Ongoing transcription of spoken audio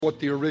what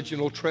the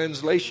original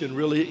translation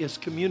really is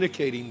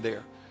communicating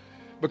there.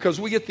 Because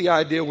we get the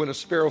idea when a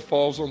sparrow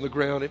falls on the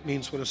ground, it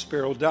means when a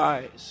sparrow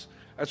dies.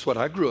 That's what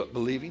I grew up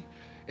believing.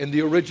 In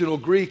the original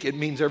Greek, it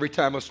means every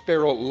time a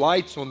sparrow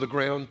lights on the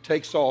ground,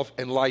 takes off,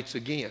 and lights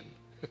again.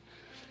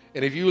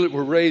 And if you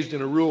were raised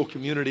in a rural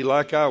community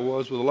like I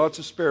was, with lots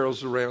of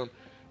sparrows around,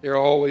 they're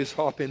always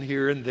hopping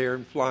here and there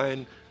and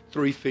flying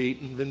 3 feet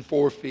and then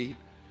 4 feet.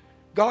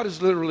 God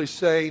is literally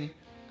saying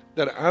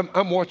that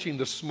I'm watching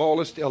the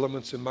smallest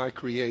elements in my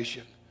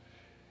creation.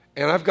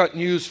 And I've got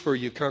news for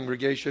you,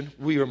 congregation.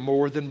 We are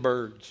more than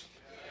birds.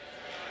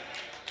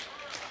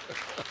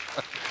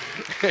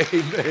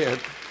 Amen.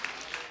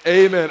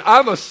 Amen.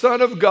 I'm a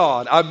son of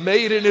God. I'm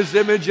made in His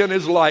image and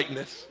His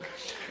likeness.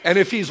 And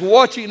if He's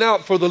watching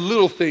out for the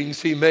little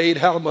things He made,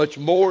 how much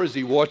more is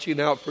He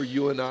watching out for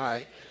you and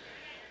I?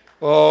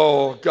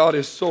 Oh, God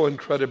is so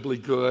incredibly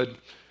good.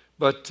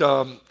 But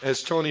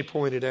as Tony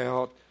pointed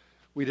out,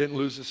 we didn't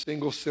lose a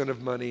single cent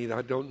of money.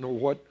 I don't know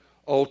what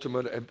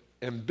ultimate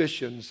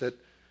ambitions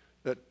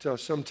that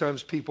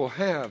sometimes people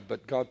have,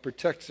 but God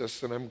protects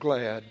us, and I'm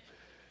glad.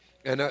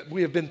 And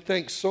we have been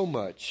thanked so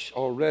much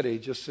already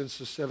just since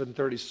the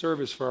 7:30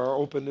 service for our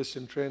openness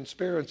and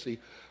transparency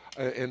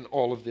in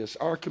all of this.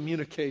 Our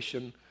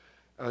communication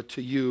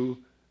to you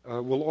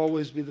will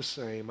always be the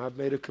same. I've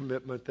made a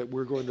commitment that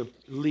we're going to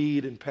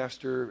lead, and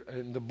Pastor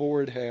and the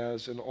board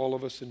has, and all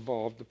of us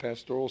involved, the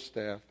pastoral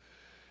staff,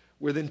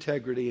 with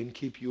integrity and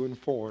keep you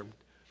informed.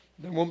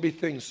 There won't be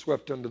things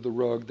swept under the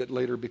rug that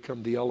later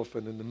become the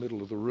elephant in the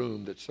middle of the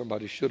room that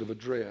somebody should have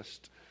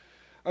addressed.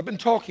 I've been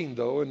talking,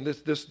 though, and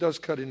this does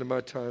cut into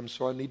my time,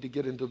 so I need to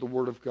get into the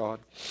Word of God.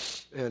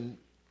 And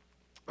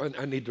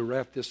I need to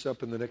wrap this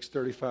up in the next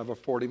 35 or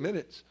 40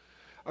 minutes.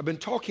 I've been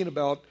talking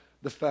about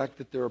the fact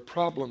that there are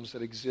problems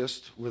that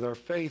exist with our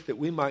faith that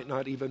we might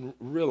not even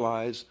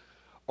realize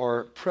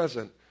are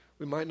present.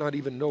 We might not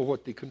even know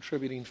what the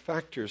contributing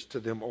factors to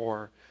them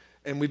are.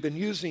 And we've been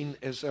using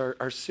as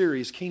our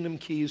series, Kingdom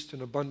Keys to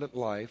an Abundant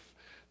Life,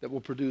 that will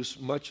produce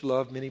much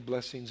love, many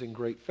blessings, and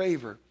great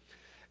favor.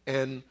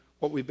 And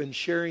what we've been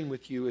sharing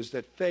with you is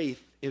that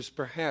faith is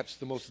perhaps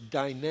the most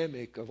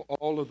dynamic of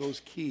all of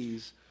those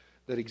keys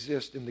that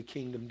exist in the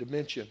kingdom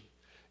dimension.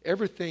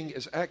 Everything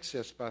is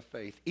accessed by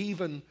faith.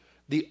 Even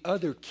the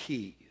other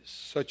keys,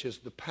 such as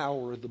the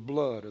power of the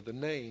blood or the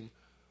name,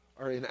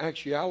 are in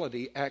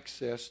actuality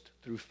accessed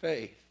through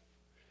faith.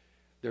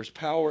 There's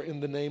power in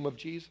the name of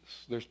Jesus.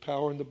 There's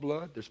power in the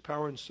blood. There's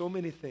power in so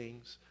many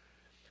things.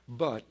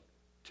 But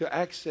to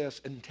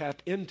access and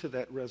tap into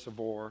that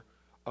reservoir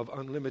of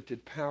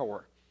unlimited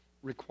power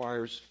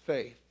requires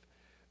faith.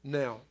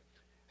 Now,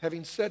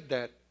 having said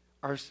that,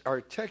 our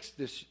text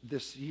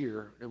this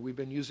year, that we've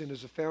been using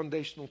as a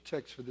foundational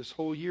text for this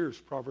whole year, is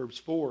Proverbs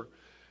 4,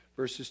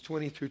 verses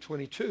 20 through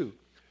 22,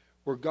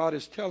 where God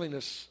is telling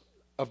us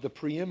of the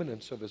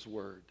preeminence of His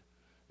Word,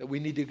 that we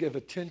need to give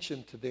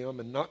attention to them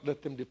and not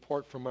let them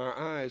depart from our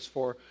eyes.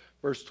 For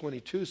verse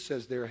 22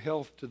 says they're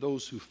health to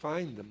those who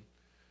find them,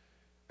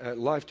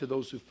 life to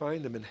those who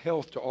find them, and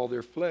health to all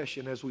their flesh.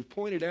 And as we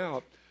pointed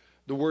out,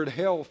 the word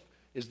health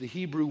is the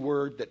Hebrew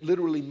word that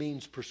literally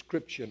means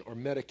prescription or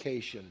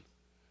medication.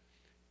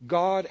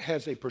 God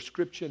has a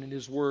prescription in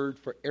His Word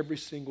for every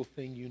single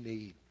thing you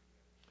need.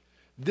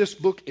 This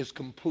book is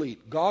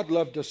complete. God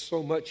loved us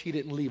so much He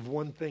didn't leave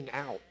one thing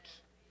out.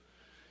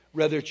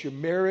 Whether it's your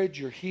marriage,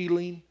 your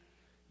healing,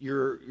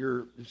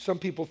 some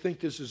people think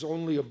this is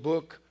only a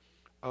book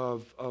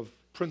of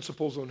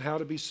principles on how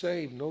to be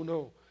saved.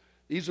 No.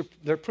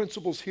 There are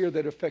principles here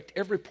that affect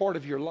every part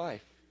of your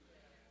life.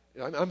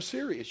 I'm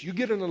serious. You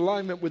get in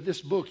alignment with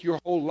this book, your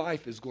whole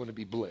life is going to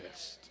be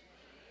blessed.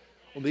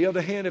 On the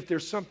other hand, if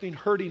there's something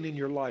hurting in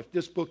your life,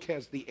 this book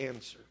has the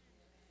answer.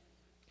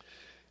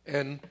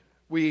 And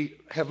we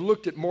have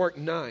looked at Mark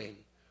 9,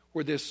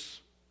 where this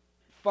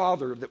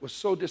father that was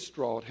so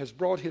distraught has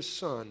brought his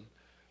son,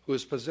 who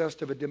is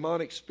possessed of a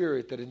demonic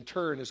spirit that in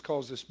turn has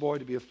caused this boy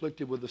to be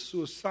afflicted with a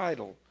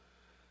suicidal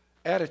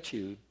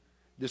attitude.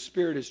 This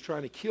spirit is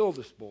trying to kill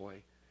this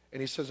boy.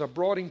 And he says, I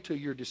brought him to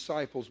your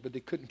disciples, but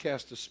they couldn't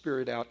cast the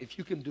spirit out. If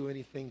you can do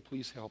anything,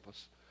 please help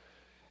us.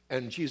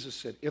 And Jesus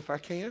said, if I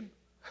can,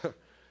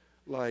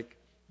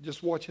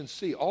 just watch and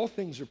see. All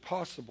things are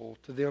possible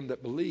to them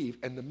that believe.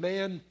 And the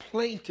man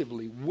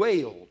plaintively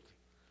wailed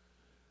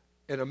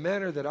in a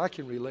manner that I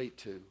can relate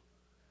to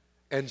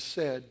and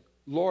said,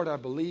 Lord, I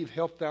believe,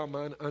 help thou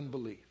mine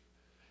unbelief.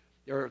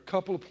 There are a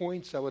couple of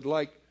points I would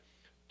like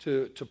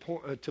to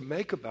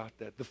make about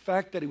that. The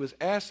fact that he was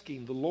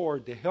asking the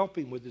Lord to help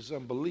him with his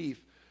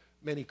unbelief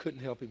meant he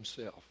couldn't help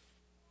himself.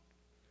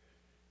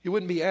 He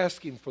wouldn't be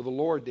asking for the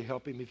Lord to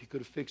help him if he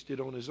could have fixed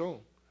it on his own.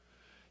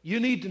 You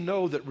need to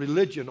know that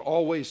religion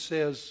always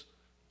says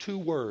 2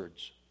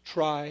 words: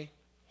 try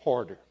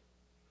harder.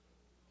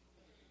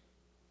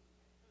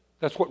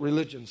 That's what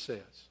religion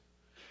says.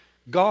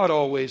 God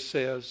always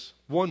says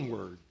 1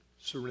 word: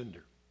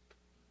 surrender.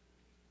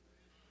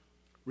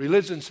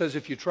 Religion says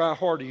if you try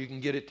harder, you can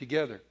get it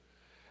together.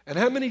 And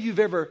how many of you have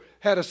ever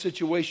had a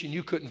situation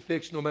you couldn't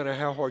fix no matter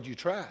how hard you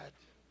tried?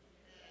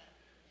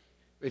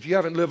 If you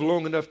haven't lived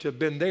long enough to have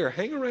been there,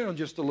 hang around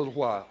just a little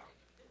while.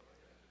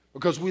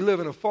 Because we live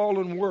in a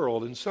fallen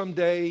world, and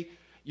someday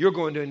you're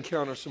going to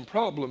encounter some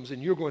problems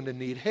and you're going to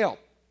need help.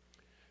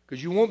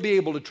 Because you won't be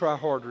able to try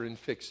harder and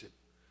fix it.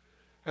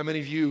 How many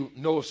of you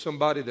know of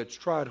somebody that's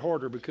tried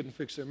harder but couldn't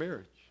fix their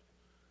marriage?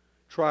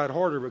 Tried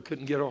harder but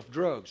couldn't get off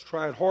drugs.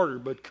 Tried harder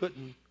but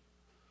couldn't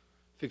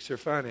fix their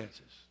finances.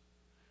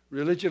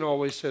 Religion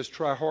always says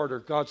try harder.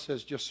 God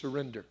says just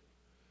surrender.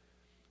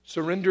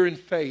 Surrender in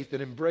faith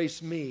and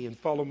embrace me and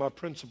follow my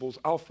principles.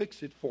 I'll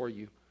fix it for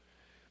you.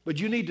 But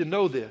you need to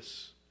know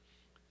this.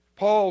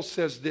 Paul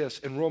says this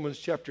in Romans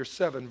chapter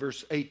 7,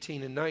 verse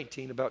 18 and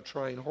 19 about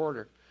trying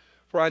harder.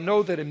 For I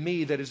know that in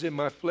me, that is in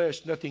my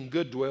flesh, nothing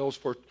good dwells,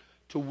 for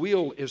to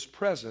will is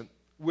present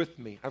with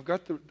me.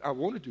 I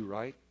want to do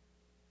right.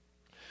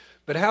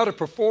 But how to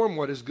perform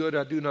what is good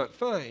I do not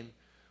find.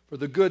 For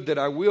the good that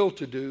I will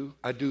to do,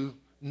 I do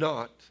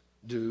not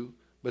do.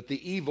 But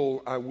the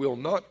evil I will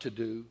not to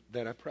do,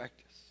 that I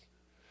practice.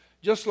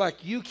 Just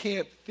like you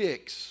can't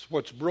fix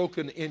what's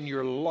broken in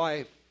your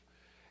life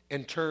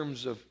in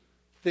terms of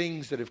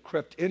things that have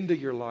crept into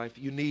your life,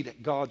 you need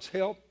God's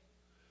help.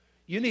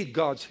 You need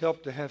God's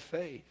help to have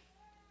faith.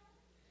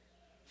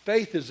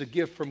 Faith is a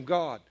gift from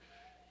God.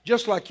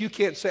 Just like you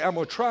can't say, I'm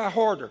going to try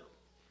harder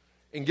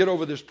and get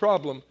over this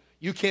problem,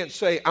 you can't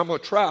say, I'm going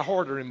to try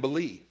harder and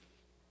believe.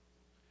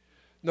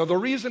 Now, the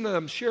reason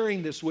I'm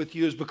sharing this with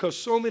you is because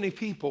so many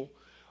people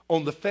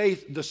on the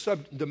faith,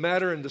 the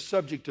matter and the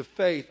subject of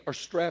faith are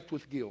strapped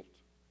with guilt.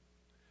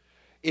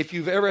 If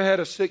you've ever had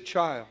a sick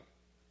child,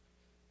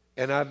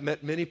 and I've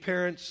met many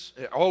parents,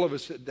 all of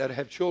us that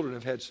have children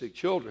have had sick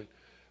children,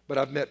 but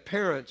I've met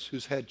parents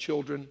who's had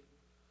children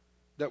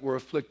that were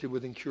afflicted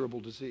with incurable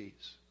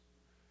disease.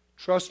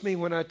 Trust me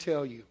when I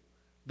tell you,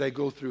 they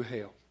go through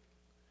hell.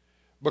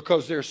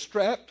 Because they're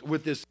strapped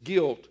with this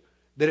guilt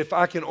that if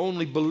I can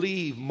only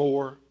believe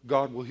more,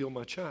 God will heal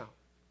my child.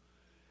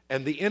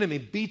 And the enemy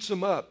beats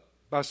them up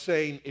by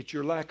saying, it's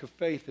your lack of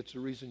faith that's the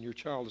reason your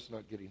child is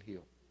not getting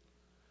healed.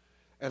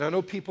 And I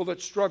know people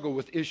that struggle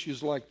with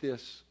issues like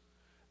this.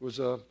 It was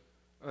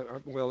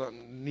well, I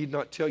need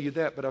not tell you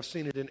that, but I've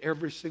seen it in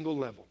every single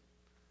level.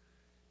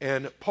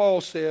 And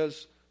Paul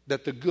says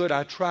that the good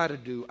I try to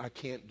do, I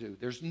can't do.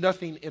 There's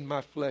nothing in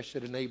my flesh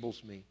that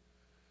enables me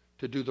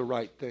to do the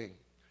right thing.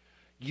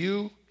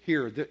 You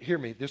hear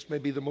me. This may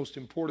be the most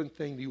important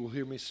thing that you will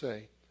hear me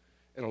say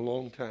in a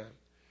long time.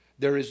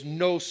 There is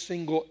no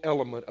single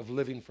element of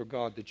living for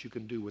God that you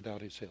can do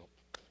without His help.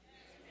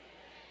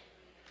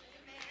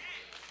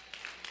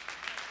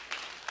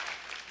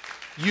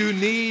 You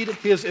need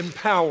His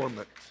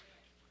empowerment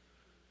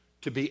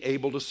to be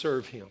able to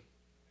serve Him.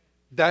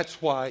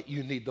 That's why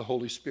you need the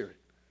Holy Spirit.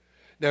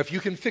 Now, if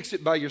you can fix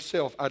it by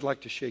yourself, I'd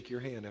like to shake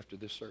your hand after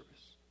this service.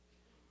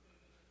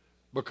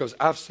 Because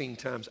I've seen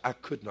times I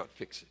could not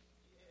fix it.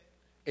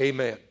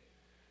 Amen.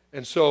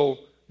 And so,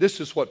 this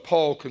is what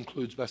Paul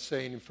concludes by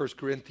saying in 1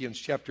 Corinthians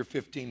chapter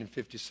 15 and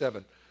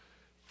 57.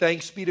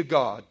 Thanks be to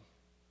God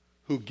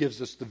who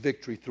gives us the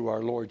victory through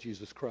our Lord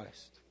Jesus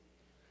Christ.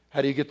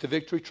 How do you get the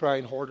victory?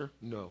 Trying harder?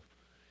 No.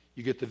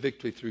 You get the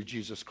victory through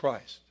Jesus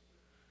Christ.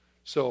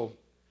 So,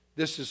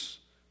 this is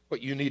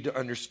what you need to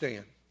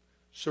understand.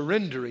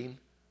 Surrendering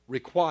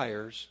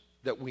requires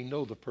that we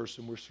know the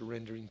person we're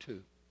surrendering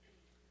to.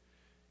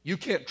 You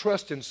can't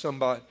trust in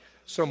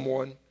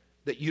someone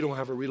that you don't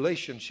have a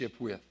relationship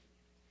with.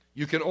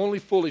 You can only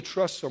fully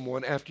trust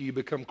someone after you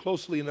become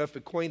closely enough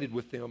acquainted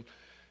with them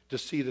to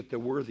see that they're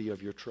worthy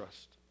of your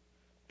trust.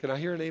 Can I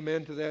hear an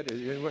amen to that?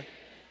 Anyway,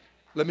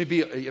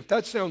 if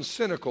that sounds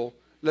cynical,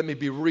 let me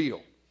be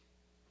real.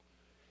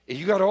 If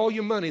you got all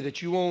your money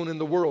that you own in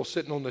the world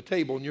sitting on the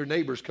table and your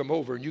neighbors come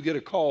over and you get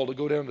a call to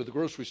go down to the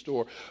grocery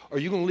store, are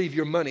you going to leave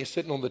your money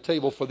sitting on the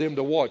table for them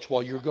to watch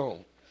while you're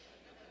gone?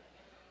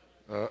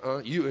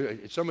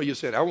 Some of you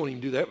said, I won't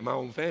even do that with my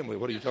own family.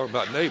 What are you talking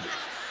about, neighbors?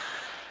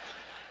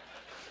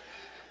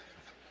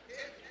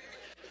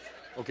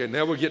 Okay,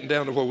 now we're getting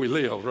down to where we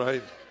live,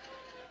 right?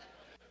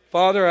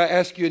 Father, I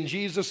ask you in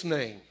Jesus'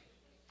 name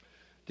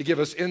to give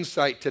us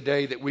insight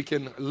today that we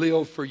can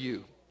live for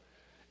you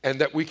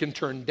and that we can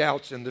turn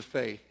doubts into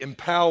faith.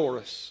 Empower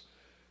us.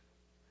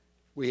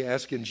 We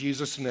ask in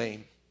Jesus'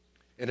 name.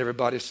 And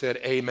everybody said,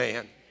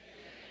 amen.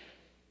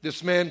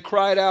 This man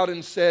cried out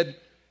and said,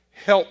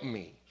 help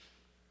me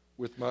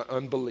with my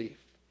unbelief.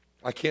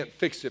 I can't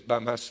fix it by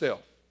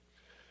myself.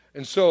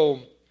 And so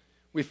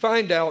we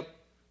find out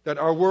that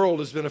our world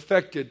has been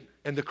affected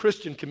and the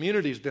Christian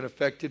community has been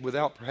affected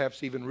without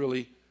perhaps even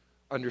really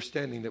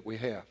understanding that we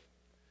have.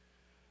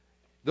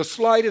 The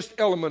slightest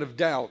element of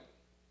doubt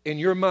in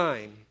your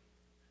mind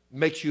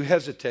makes you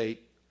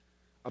hesitate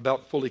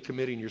about fully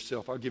committing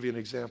yourself. I'll give you an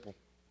example.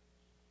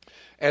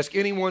 Ask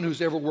anyone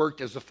who's ever worked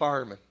as a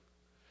fireman.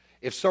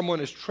 If someone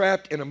is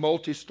trapped in a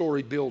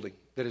multi-story building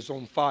that is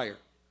on fire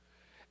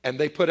and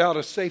they put out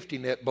a safety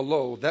net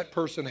below, that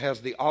person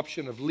has the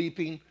option of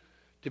leaping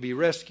to be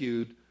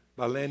rescued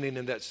by landing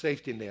in that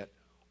safety net.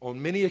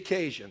 On many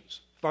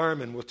occasions,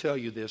 firemen will tell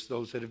you this,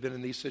 those that have been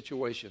in these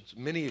situations,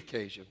 many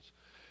occasions,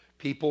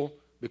 people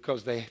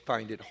because they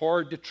find it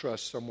hard to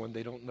trust someone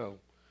they don't know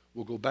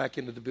will go back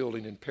into the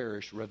building and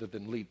perish rather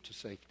than leap to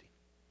safety.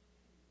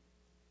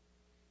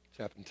 It's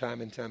happened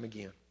time and time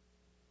again.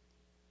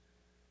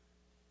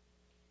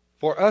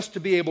 For us to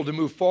be able to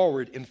move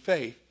forward in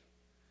faith,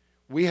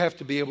 we have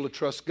to be able to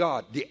trust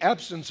God. The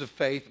absence of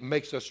faith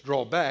makes us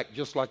draw back,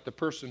 just like the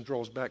person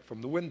draws back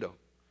from the window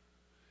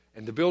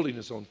and the building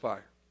is on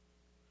fire.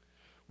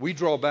 We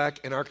draw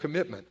back in our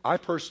commitment. I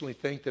personally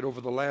think that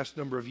over the last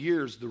number of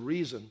years, the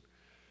reason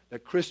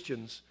that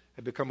Christians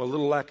have become a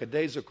little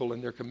lackadaisical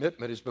in their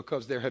commitment is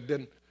because there have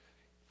been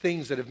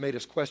things that have made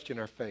us question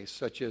our faith,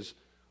 such as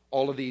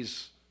all of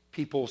these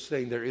people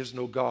saying there is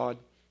no God,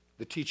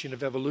 the teaching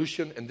of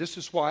evolution. And this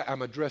is why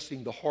I'm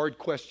addressing the hard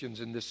questions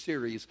in this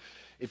series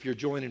if you're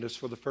joining us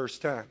for the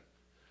first time.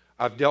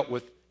 I've dealt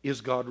with, is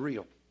God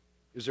real?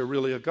 Is there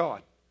really a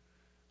God?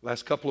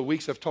 Last couple of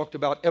weeks I've talked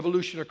about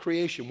evolution or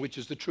creation, which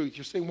is the truth.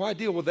 You're saying, why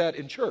deal with that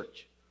in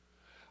church?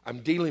 I'm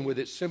dealing with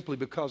it simply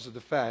because of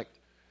the fact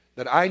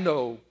that I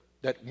know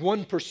that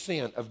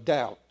 1% of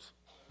doubt,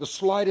 the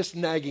slightest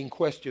nagging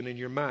question in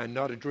your mind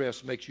not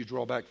addressed, makes you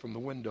draw back from the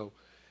window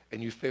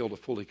and you fail to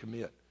fully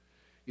commit.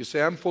 You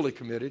say, I'm fully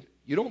committed.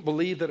 You don't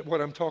believe that what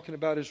I'm talking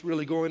about is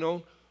really going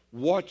on?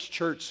 Watch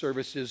church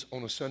services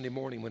on a Sunday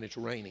morning when it's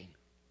raining.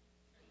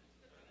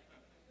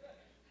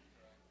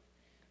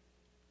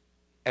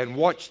 And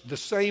watch the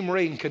same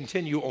rain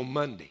continue on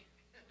Monday.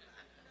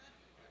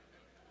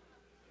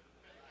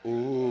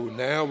 Ooh,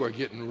 now we're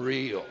getting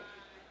real.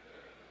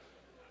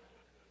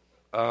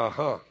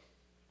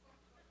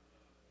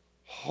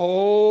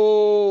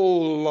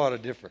 Whole lot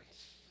of difference.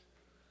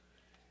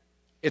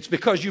 It's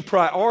because you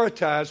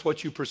prioritize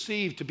what you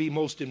perceive to be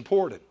most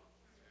important.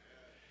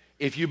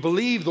 If you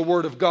believe the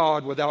Word of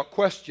God without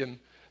question,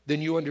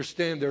 then you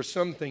understand there are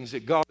some things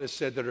that God has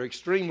said that are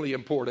extremely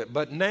important.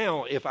 But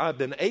now, if I've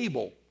been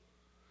able,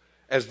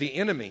 as the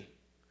enemy,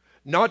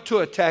 not to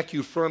attack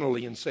you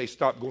frontally and say,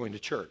 stop going to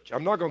church.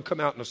 I'm not going to come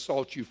out and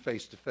assault you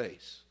face to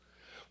face.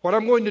 What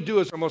I'm going to do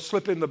is I'm going to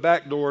slip in the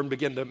back door and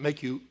begin to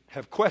make you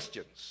have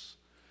questions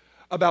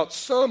about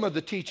some of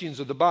the teachings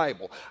of the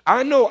Bible.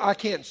 I know I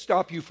can't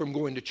stop you from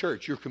going to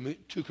church. You're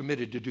too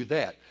committed to do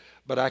that.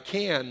 But I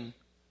can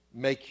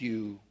make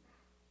you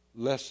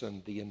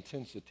lessen the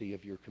intensity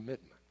of your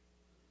commitment.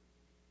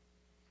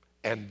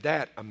 And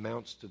that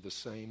amounts to the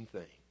same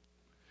thing.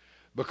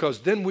 Because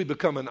then we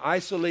become an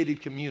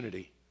isolated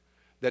community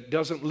that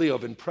doesn't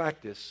live and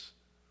practice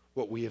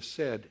what we have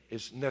said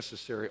is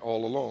necessary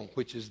all along,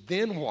 which is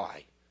then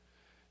why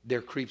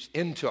there creeps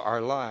into our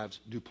lives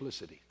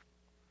duplicity.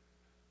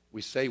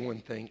 We say one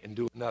thing and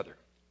do another.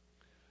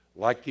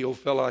 Like the old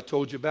fellow I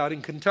told you about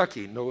in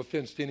Kentucky. No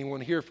offense to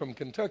anyone here from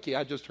Kentucky.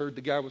 I just heard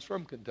the guy was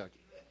from Kentucky.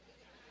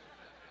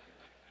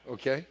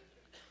 Okay?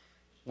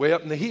 Way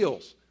up in the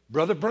hills.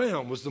 Brother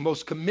Brown was the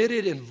most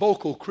committed and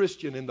vocal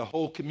Christian in the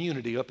whole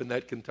community up in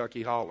that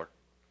Kentucky holler.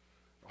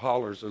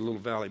 Holler's a little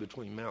valley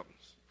between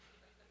mountains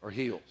or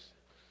hills.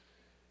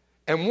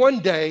 And one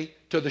day,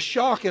 to the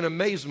shock and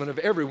amazement of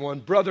everyone,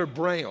 Brother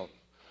Brown,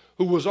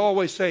 who was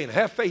always saying,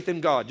 have faith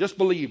in God, just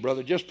believe,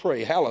 brother, just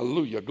pray,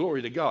 hallelujah,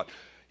 glory to God.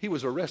 He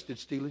was arrested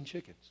stealing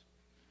chickens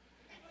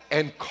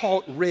and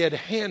caught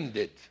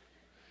red-handed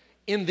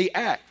in the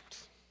act.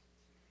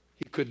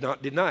 He could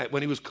not deny it.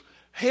 When he was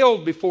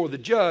held before the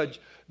judge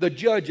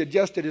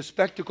adjusted his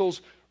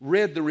spectacles,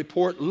 read the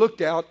report,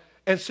 looked out,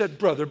 and said,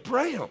 Brother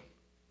Brown,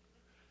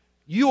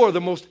 you are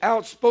the most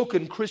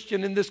outspoken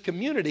Christian in this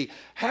community.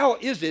 How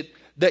is it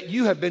that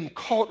you have been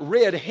caught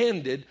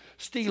red-handed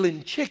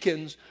stealing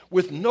chickens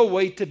with no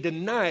way to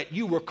deny it?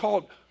 You were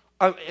caught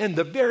in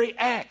the very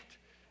act.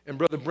 And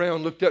Brother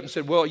Brown looked up and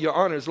said, well, Your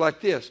Honor, it's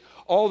like this.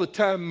 All the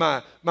time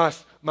my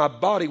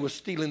body was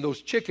stealing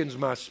those chickens,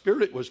 my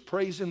spirit was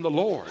praising the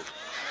Lord.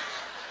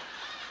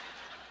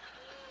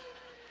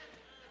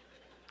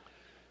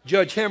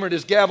 Judge hammered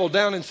his gavel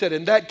down and said,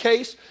 in that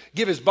case,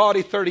 give his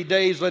body 30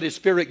 days, let his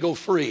spirit go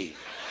free.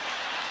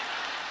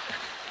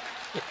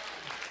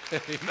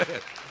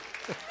 Amen.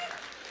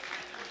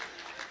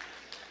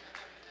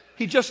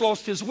 He just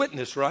lost his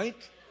witness, right?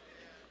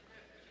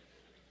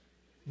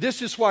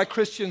 This is why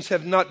Christians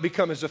have not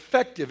become as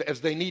effective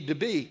as they need to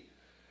be.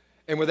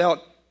 And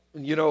without,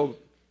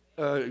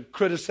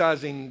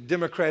 criticizing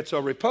Democrats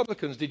or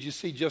Republicans, did you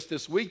see just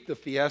this week the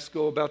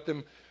fiasco about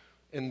them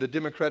in the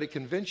Democratic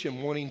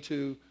Convention wanting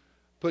to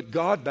put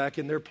God back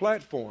in their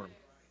platform?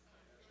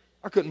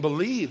 I couldn't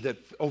believe that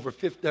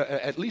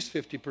at least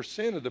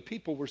 50% of the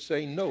people were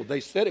saying no.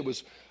 They said it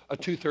was a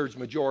 2/3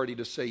 majority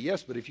to say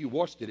yes, but if you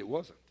watched it, it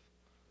wasn't.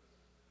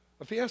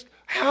 A fiasco.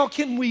 How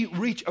can we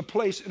reach a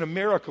place in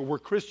America where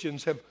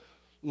Christians have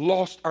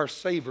lost our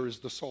savor as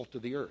the salt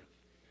of the earth?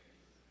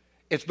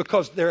 It's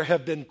because there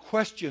have been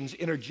questions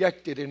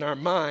interjected in our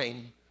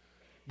mind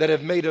that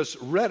have made us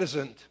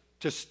reticent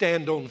to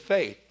stand on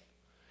faith.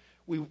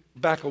 We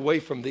back away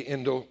from the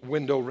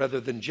window rather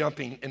than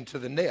jumping into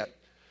the net.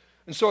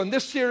 And so in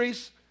this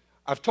series,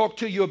 I've talked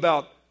to you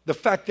about the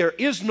fact there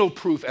is no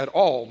proof at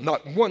all,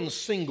 not one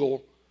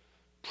single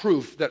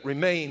proof that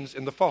remains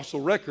in the fossil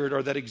record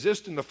or that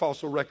exists in the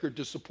fossil record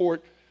to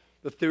support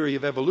the theory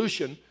of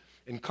evolution.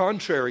 And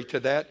contrary to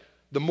that,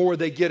 the more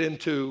they get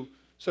into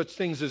such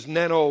things as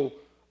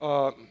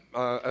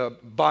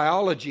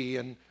biology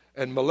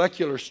and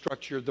molecular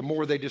structure, the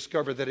more they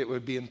discover that it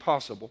would be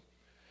impossible.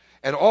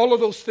 And all of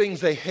those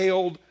things they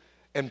hailed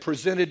and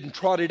presented and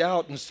trotted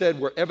out and said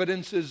were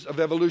evidences of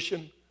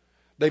evolution,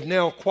 they've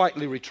now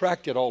quietly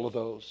retracted all of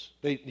those.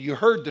 You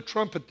heard the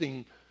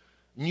trumpeting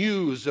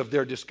news of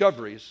their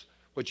discoveries.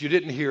 What you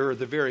didn't hear are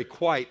the very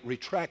quiet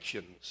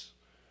retractions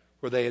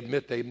where they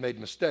admit they made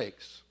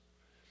mistakes.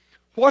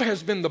 What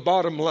has been the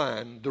bottom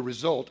line, the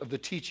result of the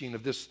teaching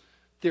of this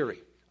theory?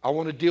 I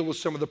want to deal with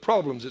some of the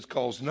problems it's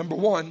caused. Number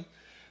one,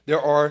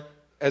 there are,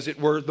 as it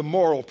were, the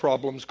moral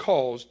problems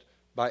caused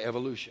by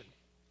evolution.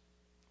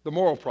 The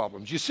moral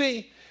problems. You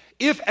see,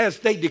 if, as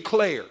they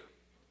declare,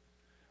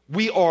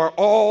 we are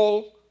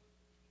all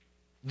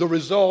the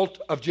result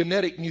of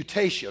genetic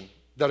mutation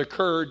that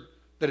occurred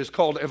that is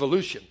called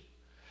evolution,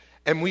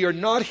 and we are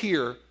not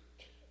here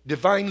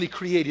divinely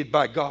created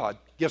by God,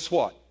 guess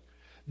what?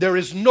 There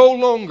is no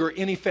longer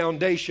any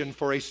foundation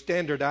for a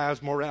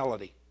standardized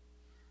morality.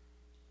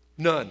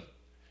 None.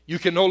 You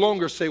can no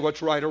longer say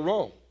what's right or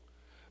wrong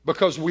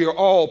because we are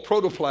all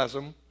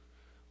protoplasm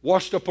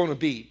washed up on a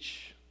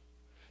beach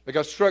that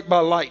got struck by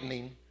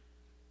lightning,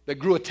 that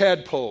grew a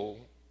tadpole,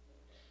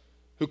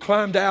 who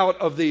climbed out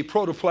of the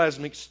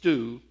protoplasmic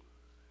stew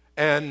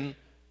and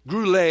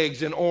grew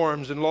legs and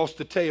arms and lost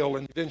a tail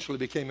and eventually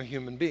became a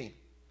human being.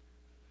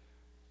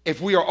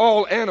 If we are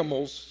all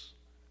animals,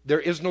 there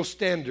is no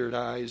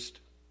standardized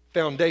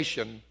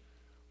foundation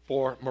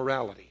for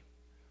morality.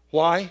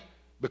 Why?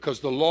 Because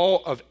the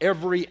law of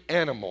every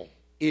animal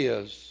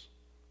is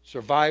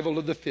survival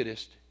of the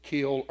fittest,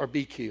 kill or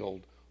be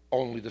killed,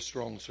 only the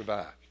strong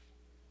survive.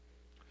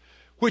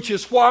 Which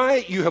is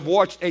why you have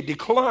watched a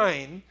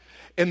decline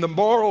in the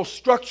moral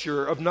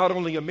structure of not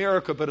only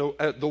America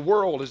but the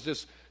world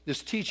as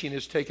this teaching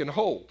has taken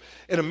hold.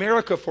 In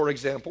America, for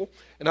example,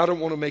 and I don't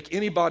want to make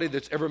anybody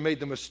that's ever made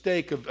the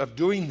mistake of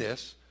doing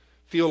this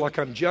feel like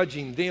I'm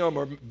judging them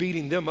or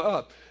beating them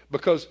up,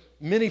 because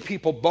many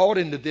people bought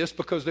into this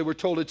because they were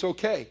told it's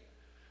okay.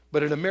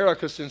 But in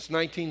America, since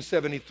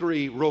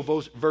 1973, Roe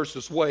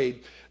versus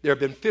Wade, there have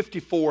been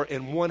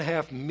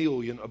 54.5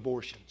 million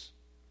abortions.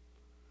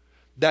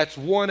 That's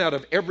 1 out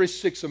of every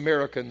 6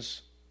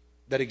 Americans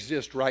that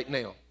exist right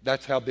now.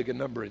 That's how big a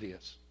number it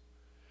is.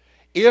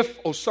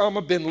 If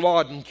Osama bin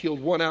Laden killed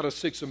 1 out of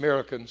 6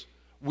 Americans,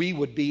 we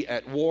would be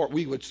at war.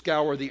 We would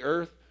scour the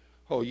earth.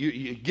 Oh,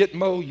 you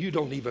Gitmo, you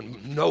don't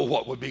even know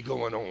what would be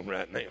going on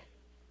right now.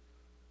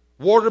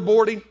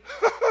 Waterboarding,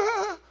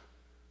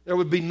 there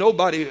would be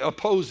nobody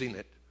opposing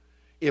it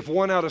if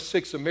 1 out of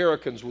 6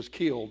 Americans was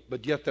killed,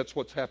 but yet that's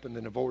what's happened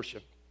in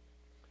abortion.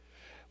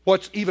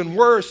 What's even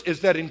worse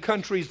is that in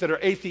countries that are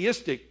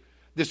atheistic,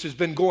 this has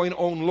been going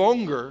on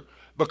longer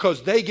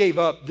because they gave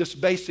up this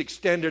basic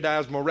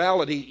standardized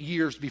morality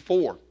years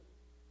before.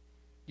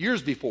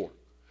 Years before.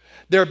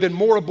 There have been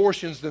more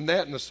abortions than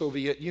that in the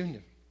Soviet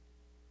Union.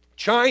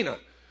 China,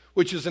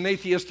 which is an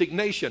atheistic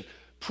nation,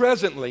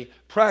 presently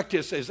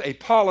practices a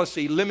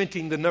policy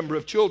limiting the number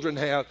of children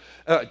that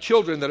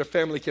a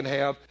family can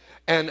have,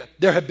 and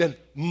there have been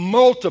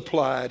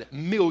multiplied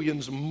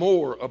millions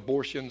more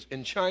abortions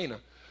in China.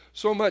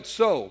 So much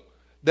so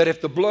that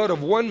if the blood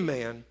of one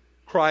man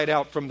cried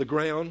out from the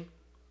ground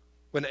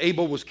when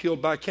Abel was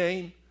killed by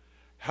Cain,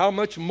 how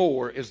much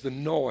more is the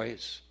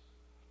noise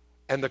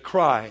and the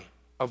cry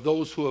of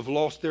those who have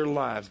lost their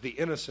lives, the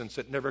innocents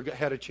that never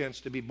had a chance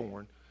to be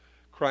born,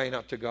 crying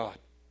out to God.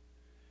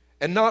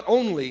 And not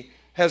only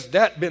has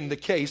that been the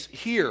case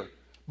here,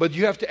 but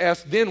you have to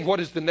ask then, what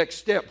is the next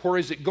step? Where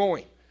is it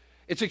going?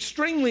 It's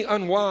extremely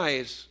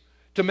unwise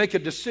to make a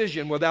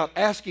decision without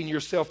asking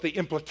yourself the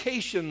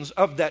implications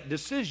of that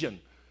decision.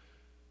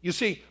 You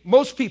see,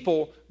 most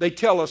people, they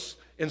tell us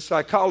in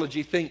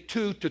psychology, think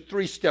 2 to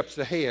 3 steps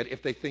ahead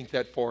if they think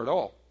that far at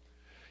all.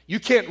 You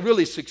can't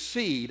really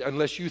succeed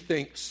unless you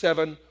think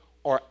 7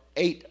 or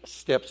 8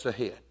 steps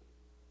ahead.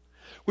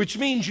 Which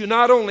means you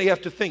not only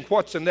have to think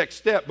what's the next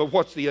step, but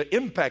what's the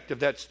impact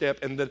of that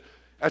step, and then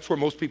that's where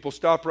most people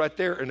stop right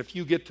there. And if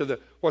you get to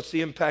what's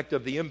the impact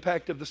of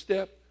the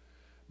step,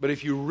 but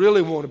if you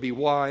really want to be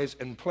wise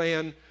and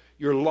plan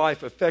your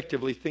life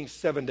effectively, think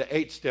 7 to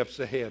 8 steps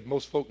ahead.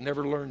 Most folk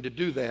never learn to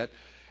do that.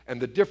 And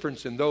the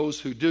difference in those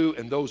who do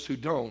and those who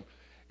don't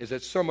is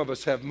that some of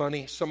us have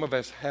money, some of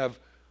us have,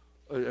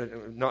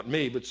 not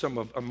me, but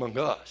among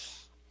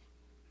us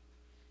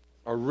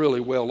are really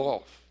well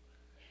off.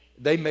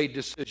 They made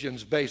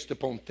decisions based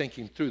upon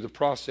thinking through the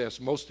process.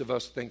 Most of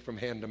us think from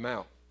hand to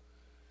mouth,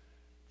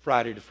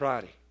 Friday to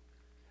Friday.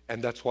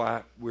 And that's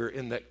why we're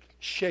in that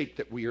shape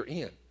that we are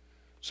in.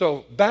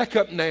 So back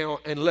up now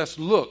and let's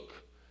look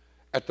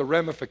at the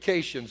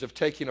ramifications of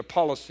taking a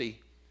policy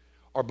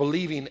or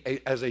believing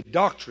as a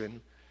doctrine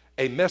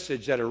a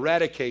message that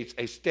eradicates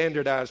a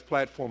standardized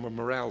platform of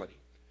morality.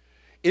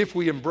 If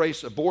we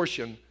embrace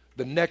abortion,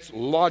 the next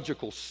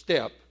logical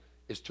step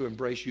is to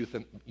embrace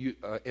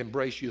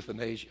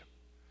euthanasia.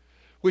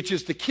 which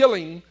is the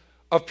killing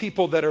of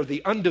people that are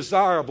the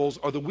undesirables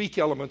or the weak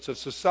elements of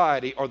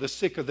society or the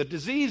sick or the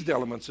diseased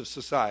elements of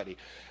society.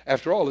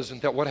 After all,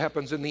 isn't that what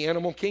happens in the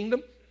animal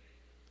kingdom?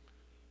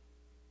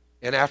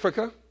 In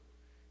Africa,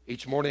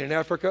 each morning in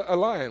Africa, a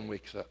lion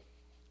wakes up.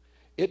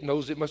 It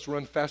knows it must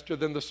run faster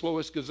than the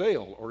slowest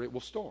gazelle or it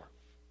will starve.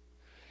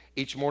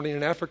 Each morning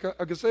in Africa,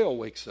 a gazelle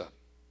wakes up.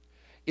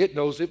 It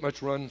knows it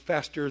must run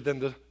faster than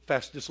the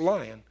fastest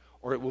lion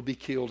or it will be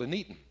killed and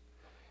eaten.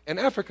 In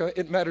Africa,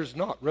 it matters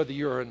not whether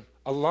you're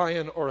a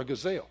lion or a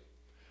gazelle.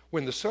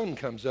 When the sun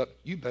comes up,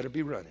 you better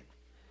be running.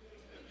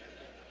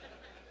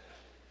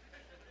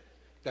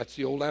 That's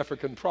the old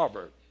African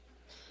proverb.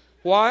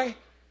 Why?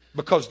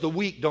 Because the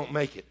weak don't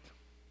make it.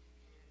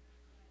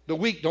 The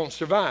weak don't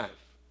survive.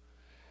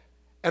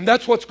 And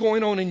that's what's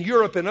going on in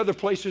Europe and other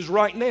places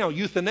right now.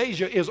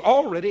 Euthanasia is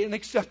already an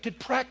accepted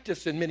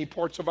practice in many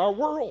parts of our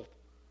world.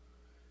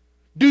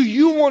 Do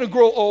you want to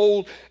grow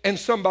old and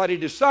somebody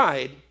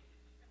decide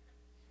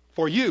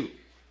for you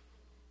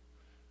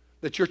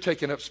that you're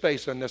taking up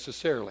space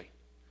unnecessarily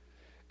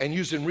and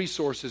using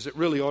resources that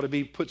really ought to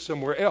be put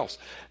somewhere else?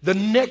 The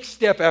next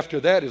step after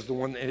that is the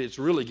one that is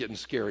really getting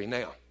scary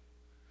now.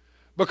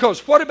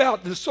 Because what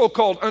about the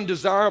so-called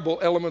undesirable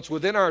elements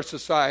within our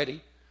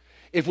society?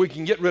 If we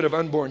can get rid of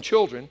unborn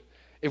children,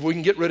 if we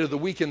can get rid of the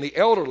weak and the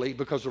elderly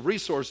because of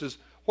resources,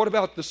 what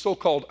about the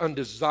so-called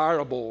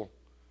undesirable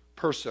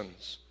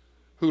persons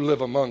who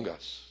live among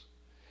us?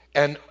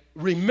 And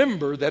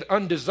remember that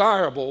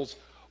undesirables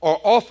are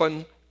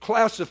often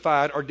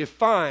classified or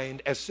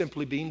defined as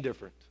simply being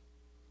different.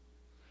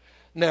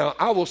 Now,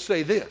 I will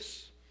say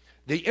this.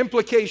 The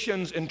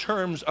implications in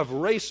terms of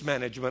race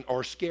management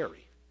are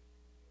scary.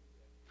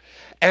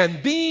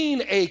 And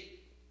being a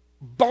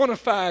bona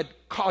fide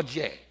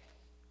Cajun,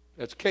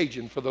 that's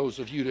Cajun for those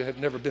of you that have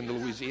never been to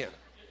Louisiana,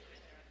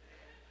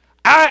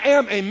 I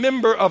am a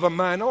member of a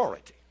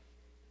minority.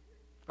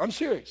 I'm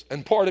serious.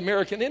 And part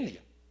American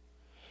Indian.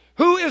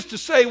 Who is to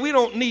say we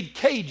don't need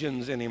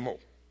Cajuns anymore?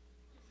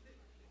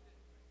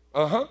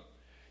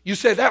 You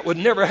say that would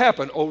never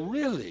happen. Oh,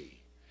 really?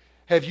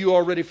 Have you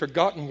already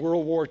forgotten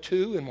World War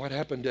II and what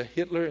happened to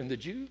Hitler and the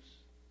Jews?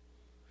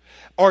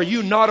 Are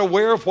you not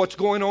aware of what's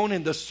going on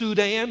in the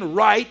Sudan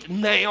right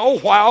now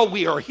while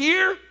we are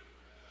here?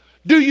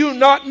 Do you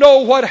not know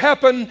what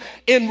happened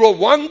in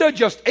Rwanda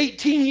just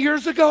 18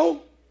 years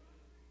ago?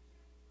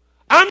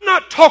 I'm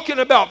not talking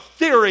about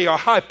theory or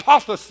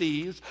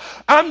hypotheses.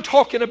 I'm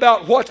talking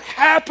about what's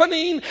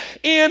happening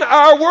in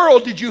our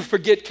world. Did you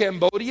forget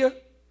Cambodia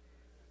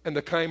and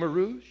the Khmer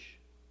Rouge?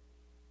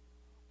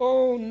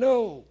 Oh,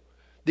 no.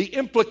 The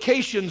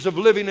implications of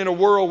living in a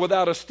world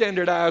without a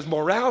standardized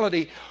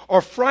morality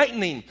are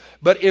frightening.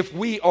 But if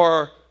we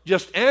are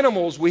just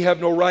animals, we have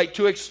no right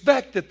to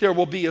expect that there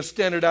will be a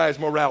standardized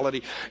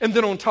morality. And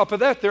then on top of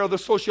that, there are the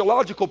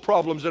sociological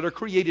problems that are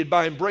created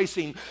by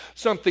embracing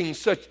something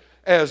such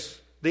as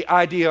the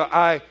idea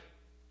I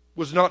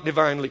was not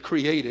divinely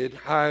created,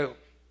 I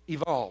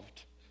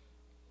evolved.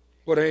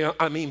 What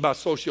I mean by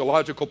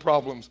sociological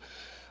problems,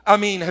 I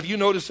mean, have you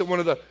noticed that one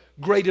of the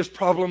greatest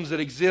problems that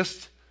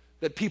exists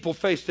that people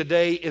face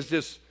today is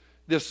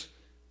this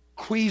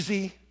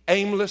queasy,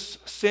 aimless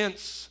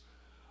sense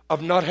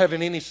of not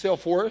having any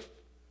self-worth?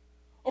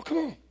 Oh, come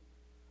on.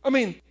 I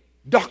mean,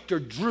 Dr.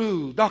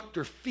 Drew,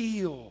 Dr.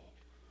 Phil,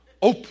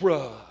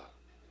 Oprah.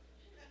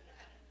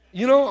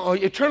 You know,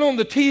 you turn on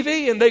the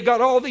TV and they got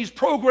all these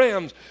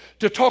programs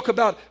to talk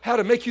about how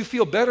to make you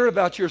feel better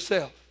about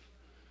yourself.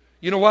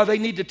 You know why they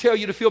need to tell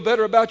you to feel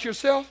better about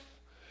yourself?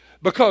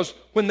 Because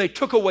when they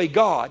took away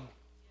God,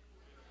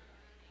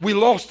 we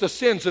lost the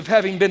sense of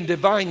having been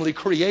divinely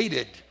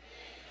created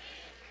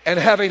and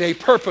having a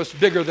purpose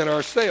bigger than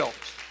ourselves.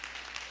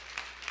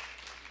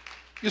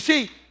 You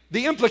see,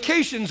 the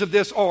implications of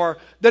this are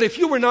that if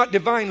you were not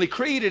divinely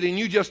created and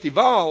you just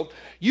evolved,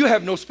 you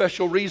have no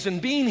special reason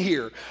being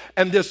here.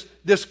 And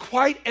this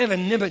quiet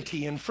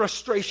anonymity and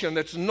frustration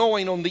that's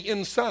gnawing on the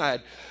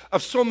inside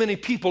of so many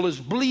people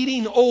is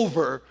bleeding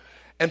over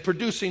and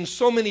producing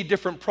so many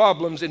different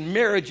problems in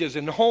marriages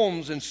and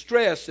homes and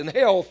stress and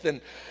health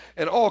and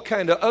all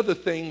kind of other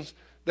things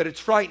that it's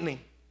frightening.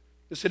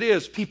 Yes, it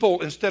is.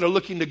 People, instead of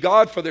looking to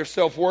God for their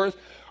self-worth,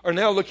 are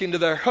now looking to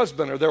their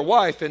husband or their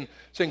wife and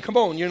saying, come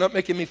on, you're not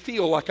making me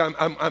feel like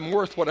I'm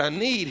worth what I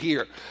need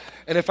here.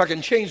 And if I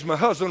can change my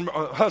husband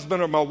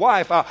or my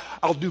wife,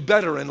 I'll do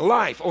better in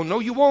life. Oh, no,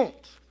 you won't.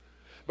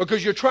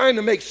 Because you're trying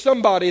to make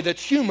somebody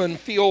that's human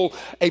feel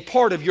a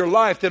part of your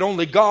life that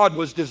only God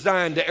was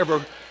designed to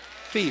ever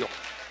feel.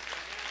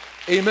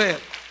 Amen.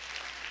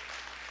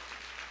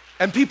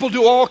 And people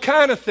do all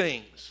kind of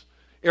things.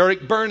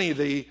 Eric Burney,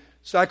 the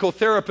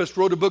psychotherapist,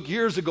 wrote a book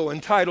years ago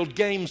entitled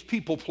Games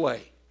People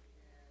Play.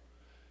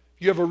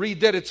 You ever read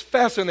that? It's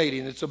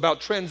fascinating. It's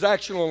about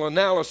transactional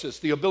analysis,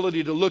 the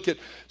ability to look at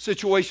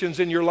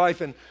situations in your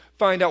life and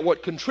find out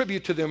what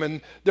contribute to them.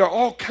 And there are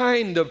all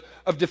kinds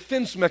of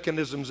defense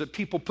mechanisms that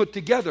people put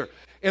together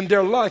in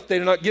their life.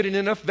 They're not getting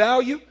enough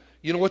value.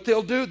 You know what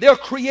they'll do? They'll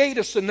create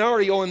a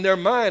scenario in their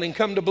mind and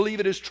come to believe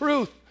it is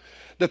truth,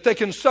 that they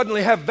can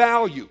suddenly have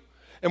value.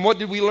 And what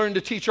did we learn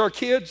to teach our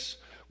kids?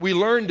 We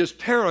learned as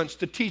parents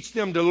to teach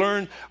them to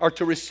learn or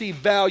to receive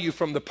value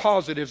from the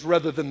positives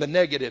rather than the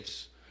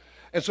negatives.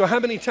 And so how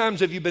many times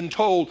have you been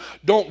told,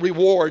 don't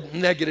reward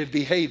negative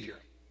behavior?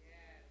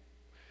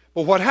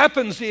 But what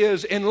happens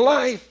is, in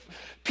life,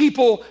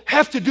 people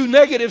have to do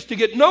negatives to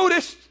get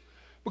noticed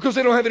because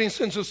they don't have any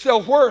sense of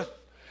self-worth.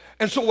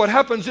 And so what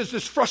happens is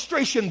this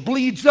frustration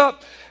bleeds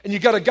up, and you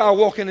got a guy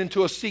walking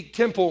into a Sikh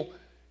temple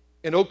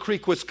in Oak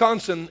Creek,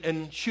 Wisconsin,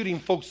 and shooting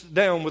folks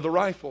down with a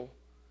rifle.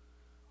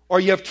 Or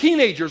you have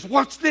teenagers,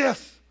 what's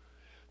this?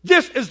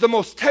 This is the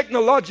most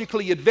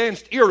technologically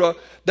advanced era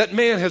that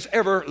man has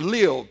ever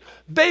lived.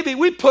 Baby,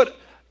 we put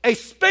a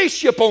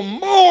spaceship on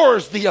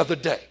Mars the other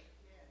day.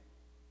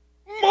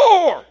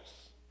 Mars.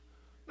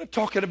 I'm not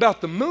talking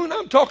about the moon.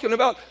 I'm talking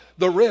about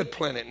the red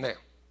planet now.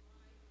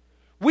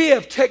 We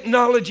have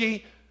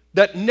technology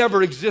that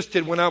never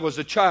existed when I was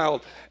a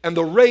child, and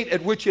the rate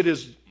at which it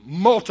is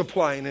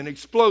multiplying and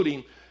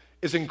exploding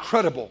is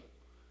incredible.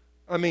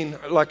 I mean,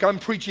 like I'm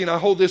preaching, I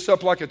hold this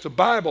up like it's a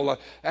Bible.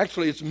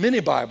 Actually, it's mini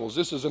Bibles.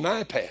 This is an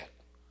iPad.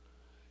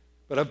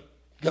 But I've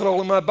got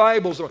all of my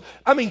Bibles.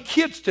 I mean,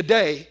 kids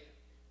today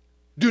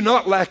do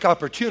not lack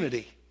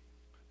opportunity.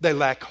 They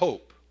lack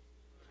hope.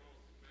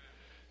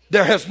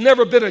 There has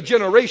never been a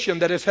generation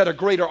that has had a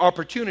greater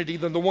opportunity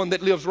than the one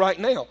that lives right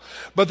now.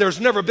 But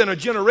there's never been a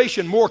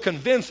generation more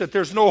convinced that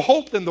there's no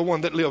hope than the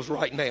one that lives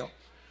right now.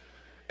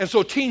 And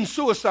so teen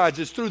suicides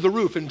is through the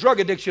roof, and drug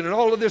addiction and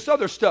all of this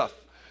other stuff.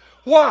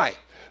 Why?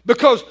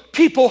 Because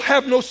people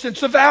have no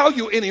sense of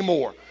value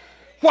anymore.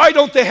 Why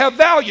don't they have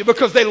value?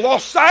 Because they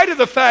lost sight of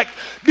the fact,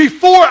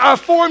 before I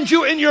formed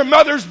you in your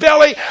mother's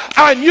belly,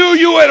 I knew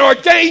you and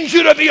ordained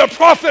you to be a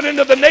prophet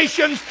unto the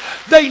nations.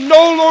 They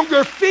no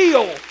longer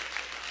feel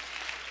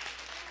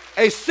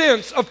a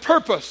sense of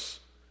purpose,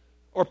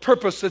 or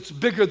purpose that's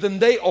bigger than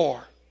they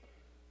are.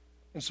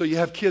 And so you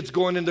have kids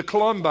going into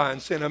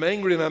Columbine saying, I'm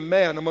angry and I'm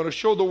mad. I'm going to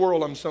show the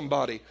world I'm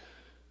somebody.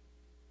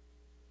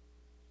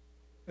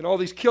 And all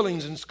these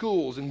killings in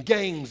schools and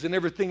gangs and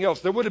everything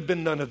else. There would have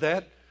been none of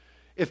that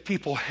if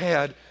people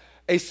had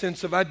a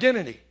sense of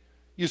identity.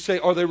 You say,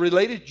 are they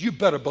related? You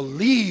better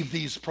believe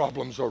these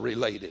problems are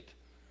related.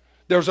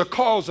 There's a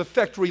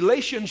cause-effect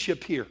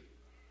relationship here.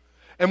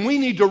 And we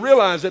need to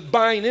realize that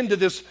buying into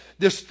this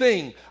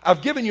thing,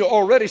 I've given you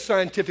already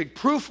scientific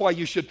proof why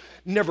you should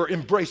never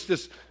embrace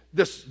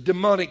this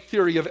demonic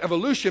theory of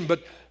evolution,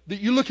 but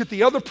you look at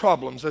the other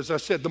problems, as I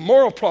said, the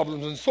moral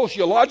problems and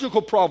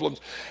sociological problems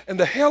and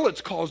the hell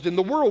it's caused in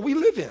the world we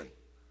live in.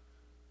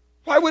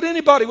 Why would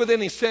anybody with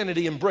any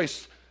sanity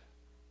embrace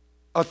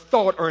a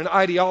thought or an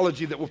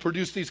ideology that will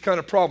produce these kind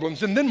of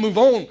problems and then move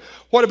on?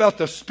 What about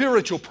the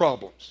spiritual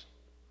problems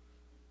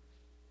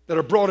that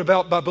are brought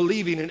about by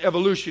believing in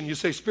evolution? You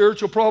say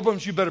spiritual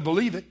problems, you better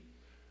believe it.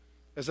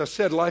 As I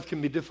said, life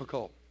can be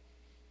difficult.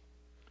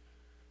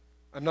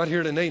 I'm not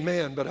hearing an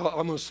amen, but I'm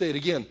going to say it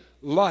again.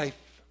 Life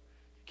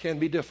can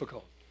be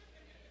difficult.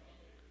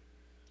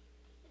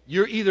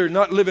 You're either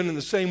not living in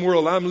the same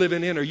world I'm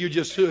living in, or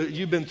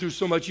you've been through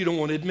so much you don't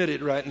want to admit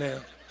it right now.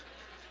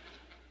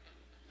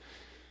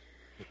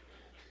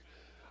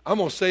 I'm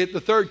going to say it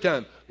the third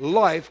time.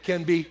 Life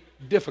can be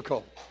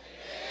difficult.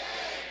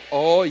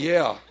 Oh,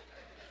 yeah.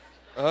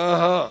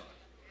 Not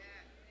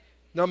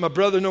my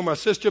brother nor my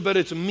sister, but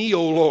it's me,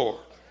 oh Lord,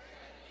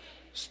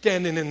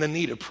 standing in the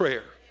need of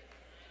prayer.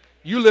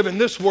 You live in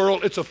this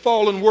world, it's a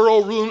fallen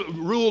world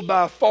ruled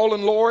by a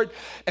fallen Lord,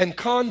 and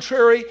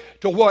contrary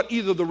to what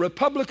either the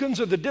Republicans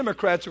or the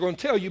Democrats are going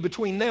to tell you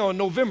between now and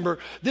November,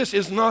 this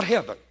is not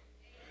heaven.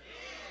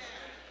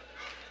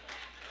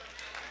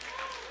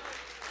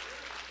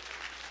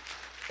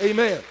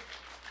 Amen.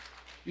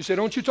 You say,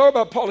 don't you talk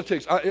about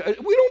politics.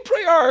 We don't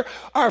pray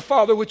our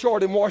Father which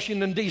art in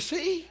Washington,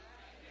 D.C.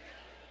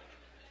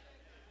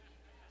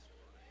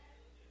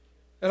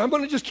 And I'm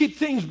going to just keep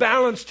things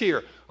balanced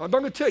here. I'm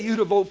not going to tell you who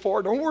to vote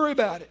for. Don't worry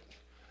about it.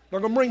 I'm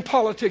not going to bring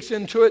politics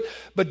into it.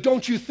 But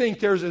don't you think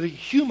there's a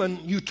human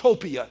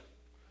utopia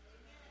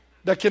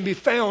that can be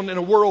found in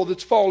a world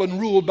that's fallen,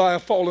 ruled by a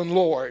fallen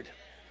Lord?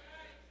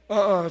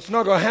 It's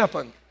not going to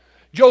happen.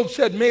 Job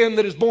said, man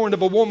that is born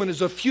of a woman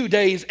is a few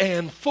days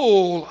and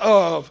full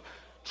of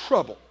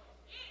trouble.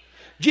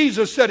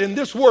 Jesus said, in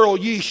this world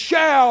ye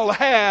shall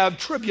have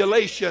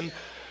tribulation,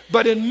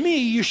 but in me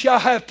you shall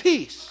have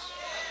peace.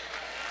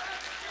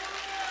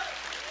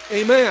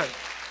 Amen.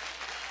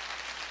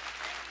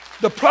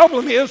 The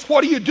problem is,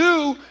 what do you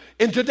do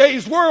in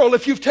today's world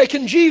if you've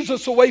taken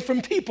Jesus away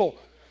from people?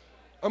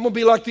 I'm going to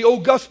be like the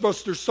old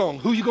Ghostbusters song.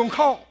 Who you going to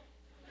call?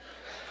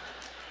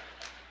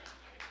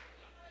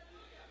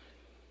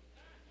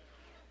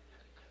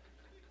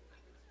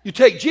 You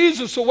take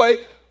Jesus away,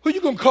 who you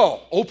going to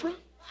call? Oprah?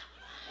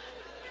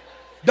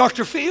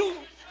 Dr. Phil?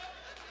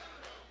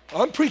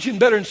 I'm preaching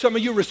better than some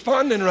of you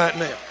responding right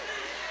now.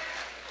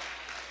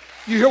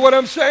 You hear what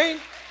I'm saying?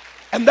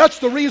 And that's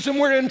the reason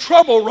we're in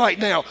trouble right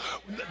now.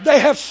 They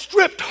have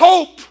stripped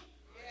hope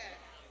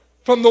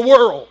from the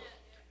world.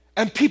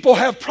 And people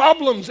have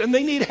problems and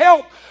they need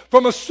help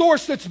from a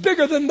source that's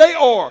bigger than they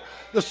are.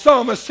 The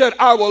psalmist said,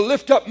 I will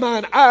lift up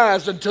mine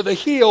eyes unto the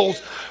hills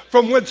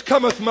from whence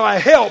cometh my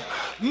help.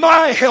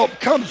 My help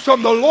comes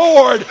from the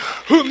Lord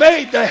who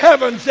made the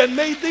heavens and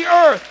made the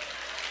earth.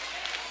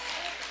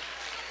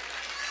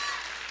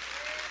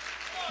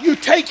 You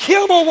take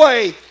him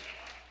away,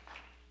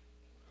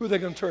 who are they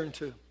going to turn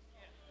to?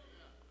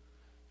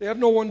 They have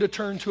no one to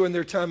turn to in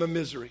their time of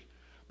misery.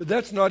 But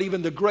that's not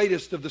even the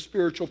greatest of the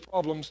spiritual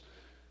problems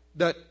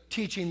that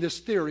teaching this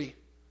theory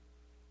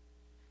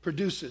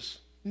produces.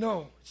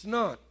 No, it's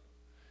not.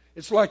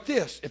 It's like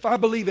this. If I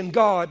believe in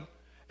God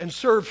and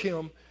serve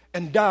him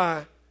and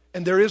die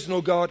and there is no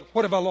God,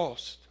 what have I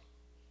lost?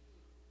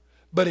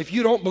 But if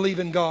you don't believe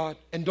in God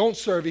and don't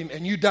serve him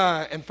and you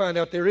die and find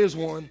out there is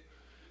one,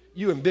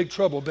 you in big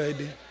trouble,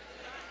 baby.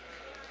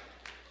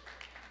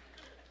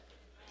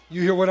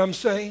 You hear what I'm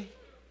saying?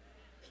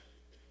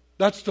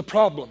 That's the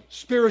problem.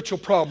 Spiritual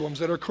problems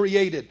that are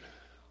created.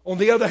 On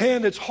the other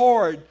hand, it's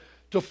hard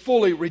to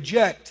fully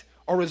reject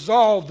or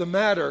resolve the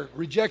matter,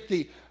 reject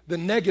the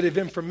negative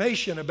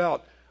information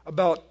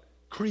about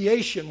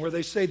creation, where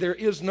they say there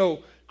is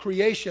no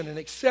creation, and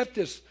accept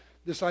this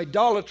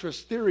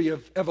idolatrous theory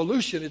of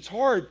evolution. It's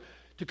hard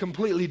to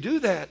completely do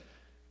that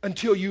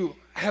until you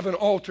have an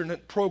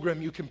alternate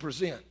program you can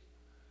present.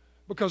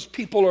 Because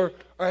people are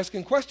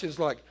asking questions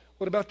like,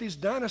 what about these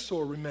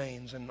dinosaur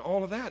remains and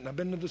all of that? And I've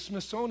been to the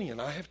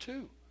Smithsonian. I have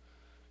too.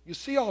 You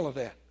see all of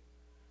that.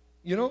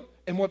 You know?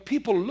 And what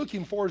people are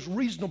looking for is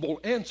reasonable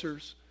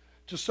answers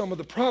to some of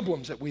the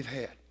problems that we've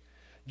had.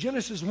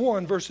 Genesis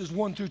 1, verses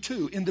 1 through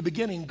 2. In the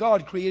beginning,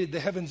 God created the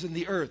heavens and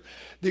the earth.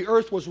 The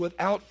earth was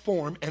without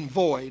form and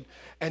void,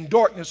 and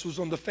darkness was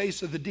on the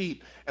face of the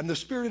deep, and the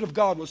Spirit of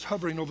God was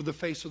hovering over the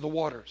face of the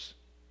waters.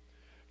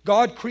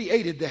 God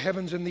created the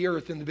heavens and the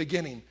earth in the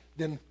beginning.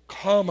 Then,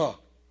 comma.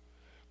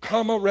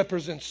 Comma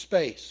represents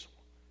space,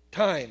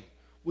 time.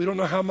 We don't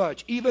know how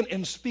much. Even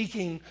in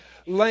speaking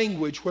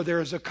language where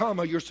there is a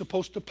comma, you're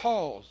supposed to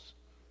pause.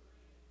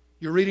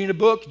 You're reading a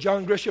book,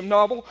 John Grisham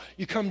novel,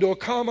 you come to a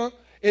comma,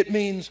 it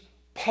means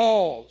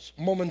pause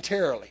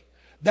momentarily.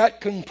 That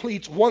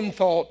completes one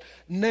thought.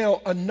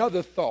 Now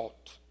another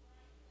thought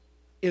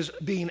is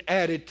being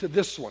added to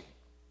this one,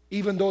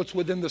 even though it's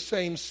within the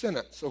same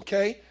sentence,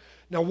 okay?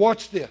 Now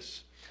watch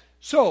this.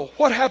 So,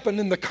 what happened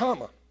in the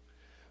comma?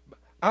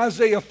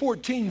 Isaiah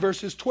 14,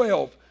 verses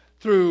 12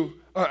 through,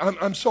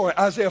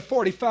 Isaiah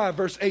 45,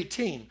 verse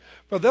 18.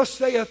 For thus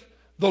saith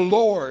the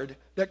Lord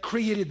that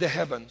created the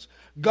heavens,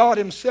 God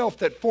himself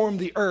that formed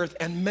the earth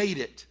and made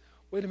it.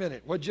 Wait a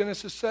minute, what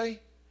Genesis say?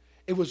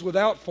 It was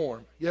without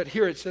form, yet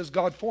here it says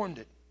God formed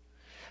it.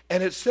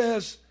 And it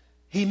says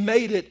he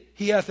made it,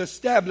 he hath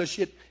established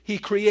it, he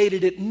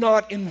created it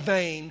not in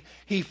vain,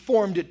 he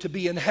formed it to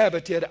be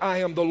inhabited. I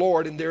am the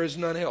Lord and there is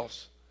none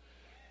else.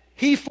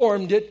 He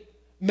formed it,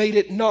 made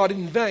it not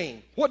in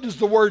vain. What does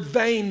the word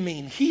vain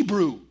mean?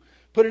 Hebrew.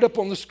 Put it up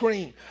on the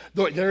screen.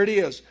 There it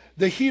is.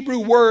 The Hebrew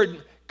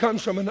word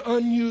comes from an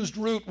unused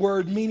root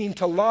word meaning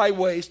to lie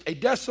waste, a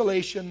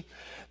desolation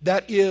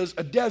that is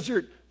a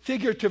desert,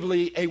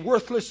 figuratively a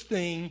worthless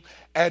thing,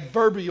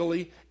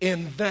 adverbially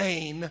in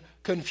vain,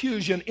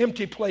 confusion,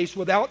 empty place,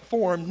 without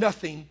form,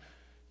 nothing.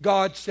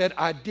 God said,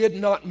 I did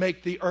not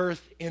make the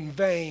earth in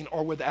vain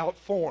or without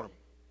form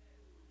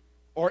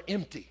or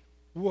empty.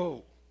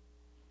 Whoa.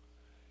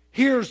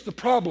 Here's the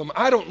problem.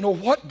 I don't know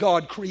what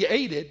God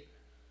created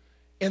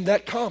in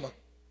that comma.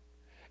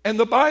 And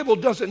the Bible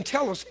doesn't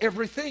tell us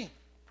everything.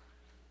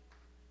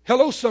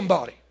 Hello,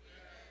 somebody.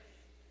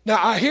 Now,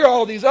 I hear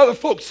all these other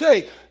folks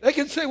say, they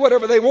can say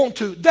whatever they want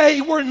to. They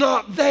were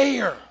not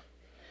there.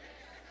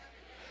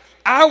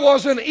 I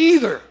wasn't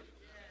either.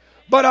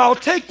 But I'll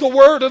take the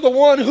word of the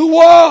one who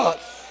was.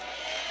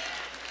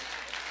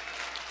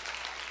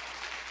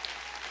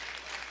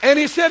 And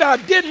he said, I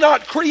did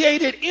not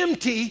create it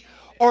empty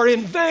or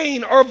in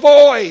vain or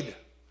void.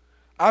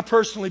 I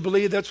personally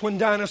believe that's when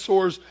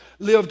dinosaurs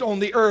lived on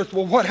the earth.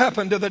 Well, what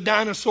happened to the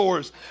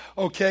dinosaurs?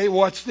 Okay,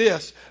 watch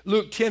this.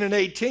 Luke 10 and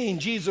 18,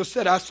 Jesus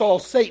said, I saw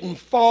Satan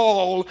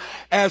fall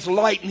as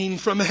lightning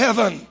from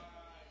heaven.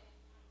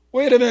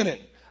 Wait a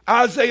minute.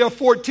 Isaiah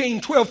 14,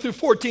 12 through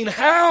 14.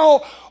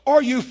 How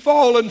are you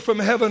fallen from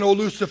heaven, O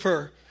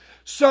Lucifer,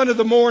 son of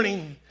the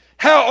morning?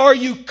 How are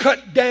you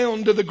cut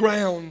down to the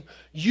ground,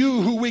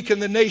 you who weaken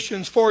the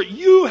nations? For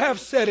you have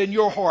said in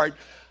your heart,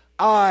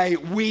 I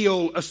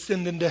will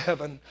ascend into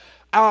heaven.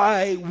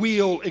 I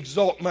will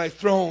exalt my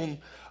throne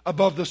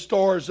above the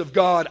stars of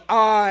God.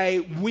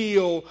 I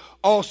will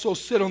also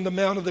sit on the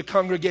mount of the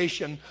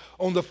congregation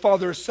on the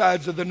farther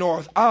sides of the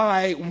north.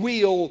 I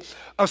will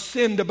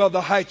ascend above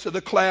the heights of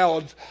the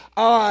clouds.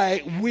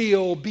 I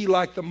will be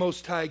like the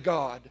Most High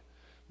God.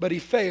 But he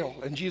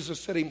failed, and Jesus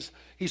said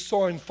he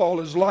saw him fall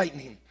as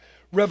lightning.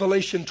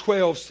 Revelation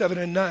 12, 7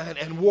 and 9,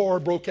 and war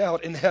broke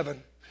out in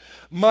heaven.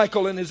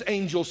 Michael and his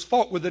angels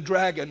fought with the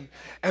dragon,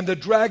 and the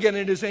dragon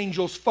and his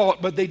angels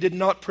fought, but they did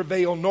not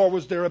prevail, nor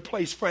was there a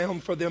place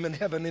found for them in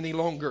heaven any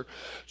longer.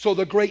 So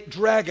the great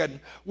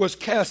dragon was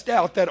cast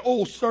out, that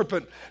old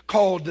serpent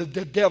called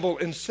the devil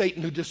and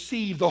Satan, who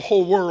deceived the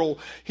whole world.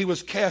 He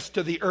was cast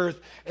to the earth,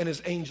 and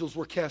his angels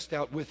were cast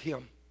out with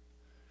him.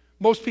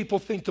 Most people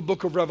think the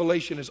book of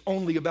Revelation is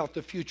only about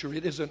the future.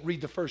 It isn't.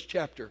 Read the first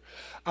chapter.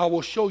 I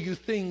will show you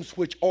things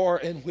which are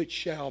and which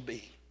shall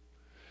be.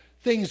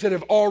 Things that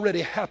have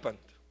already happened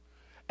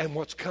and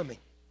what's coming.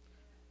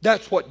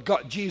 That's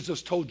what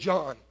Jesus told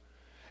John.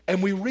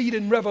 And we read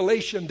in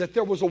Revelation that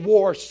there was a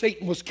war.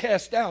 Satan was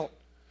cast out.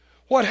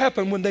 What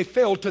happened when they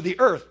fell to the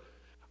earth?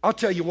 I'll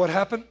tell you what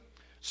happened.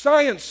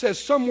 Science says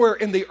somewhere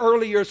in the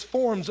earliest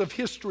forms of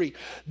history,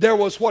 there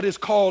was what is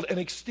called an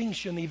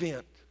extinction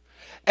event.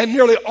 And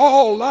nearly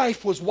all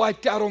life was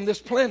wiped out on this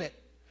planet.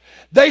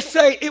 They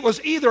say it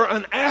was either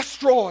an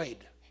asteroid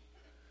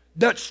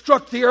that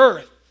struck the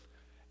earth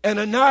and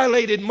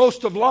annihilated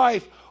most of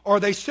life, or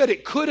they said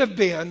it could have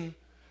been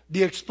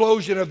the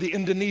explosion of the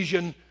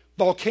Indonesian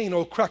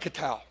volcano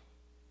Krakatau.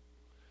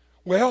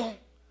 Well,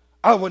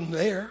 I wasn't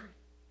there.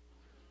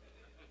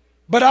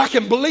 But I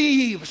can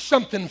believe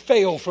something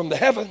fell from the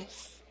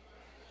heavens,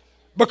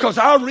 because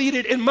I read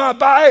it in my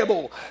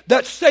Bible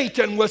that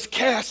Satan was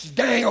cast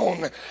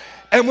down.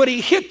 And when he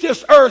hit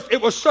this earth,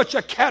 it was such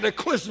a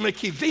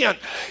cataclysmic event.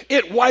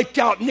 It wiped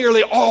out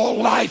nearly all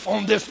life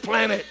on this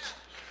planet.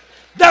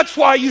 That's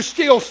why you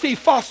still see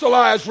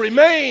fossilized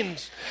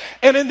remains.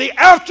 And in the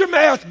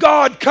aftermath,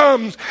 God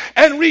comes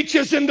and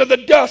reaches into the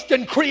dust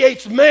and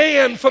creates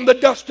man from the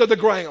dust of the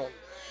ground.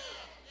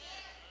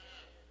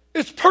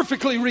 It's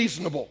perfectly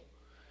reasonable.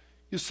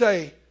 You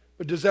say,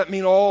 but does that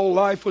mean all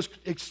life was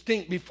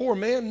extinct before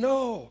man?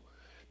 No.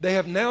 They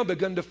have now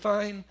begun to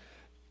find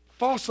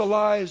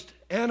fossilized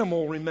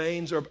animal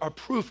remains are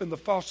proof in the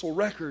fossil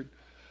record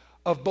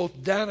of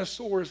both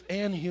dinosaurs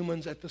and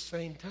humans at the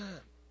same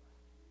time.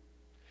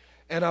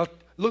 And I'll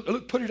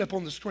look, put it up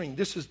on the screen.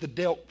 This is the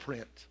Delk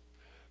print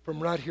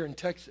from right here in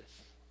Texas.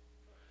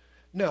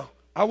 Now,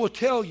 I will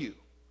tell you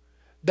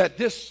that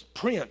this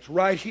print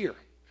right here,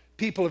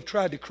 people have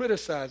tried to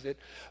criticize it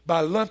by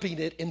lumping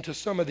it into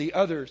some of the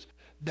others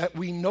that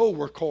we know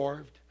were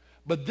carved,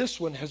 but this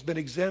one has been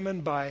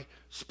examined by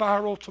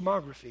spiral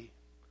tomography,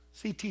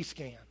 CT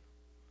scan.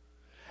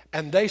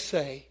 And they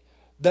say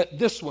that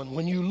this one,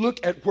 when you look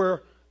at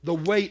where the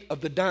weight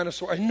of the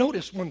dinosaur, and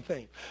notice one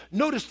thing.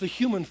 Notice the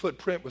human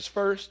footprint was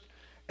first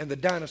and the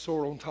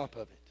dinosaur on top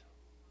of it.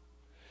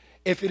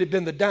 If it had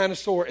been the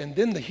dinosaur and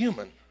then the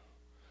human,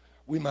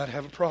 we might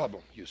have a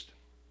problem, Houston.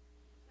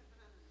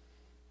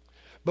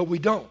 But we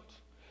don't.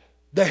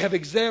 They have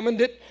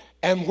examined it,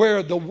 and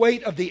where the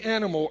weight of the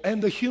animal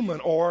and the human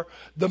are,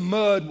 the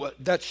mud,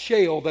 that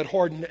shale that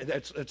hardened,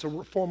 it's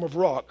a form of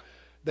rock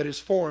that is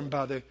formed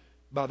by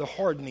the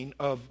hardening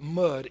of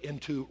mud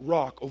into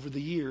rock over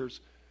the years,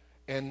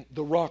 and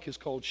the rock is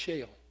called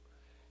shale.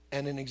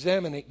 And in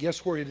examining it,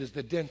 guess where it is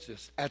the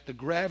densest? At the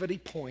gravity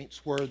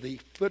points where the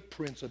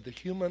footprints of the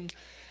human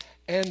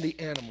and the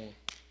animal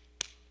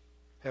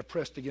have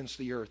pressed against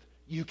the earth.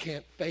 You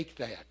can't fake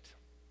that.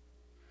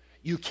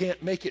 You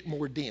can't make it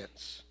more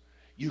dense.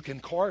 You can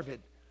carve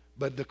it,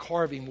 but the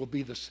carving will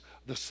be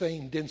the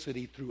same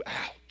density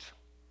throughout.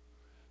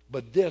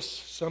 But this,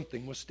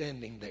 something was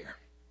standing there.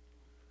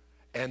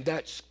 And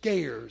that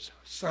scares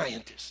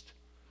scientists.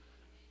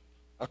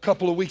 A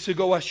couple of weeks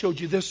ago, I showed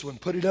you this one.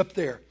 Put it up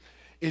there,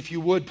 if you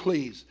would,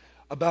 please.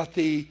 About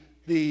there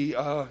it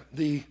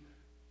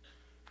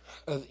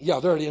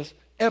is.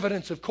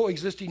 Evidence of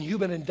coexisting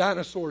human and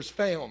dinosaurs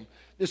found.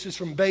 This is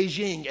from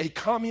Beijing, a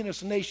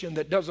communist nation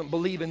that doesn't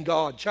believe in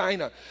God,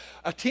 China.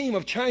 A team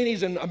of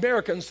Chinese and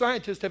American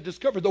scientists have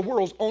discovered the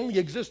world's only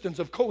existence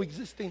of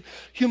coexisting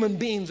human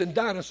beings and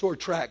dinosaur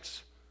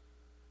tracks.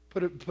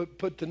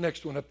 Put the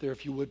next one up there,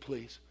 if you would,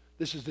 please.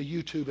 This is the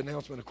YouTube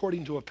announcement,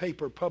 according to a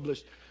paper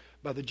published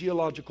by the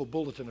Geological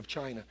Bulletin of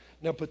China.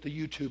 Now put the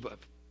YouTube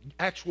up.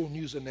 Actual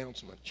news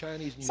announcement.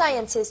 Chinese news.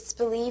 Scientists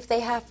believe they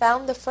have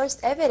found the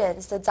first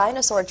evidence that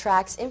dinosaur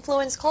tracks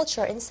influence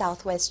culture in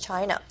southwest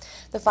China.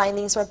 The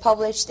findings were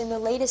published in the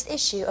latest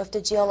issue of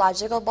the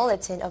Geological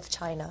Bulletin of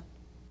China.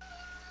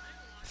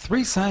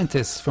 3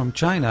 scientists from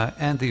China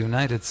and the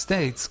United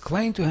States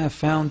claim to have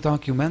found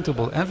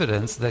documentable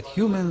evidence that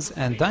humans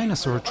and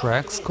dinosaur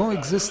tracks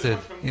coexisted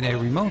in a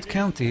remote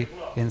county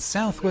in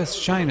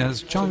southwest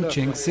China's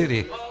Chongqing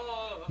city.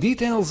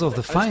 Details of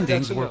the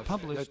findings were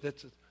published.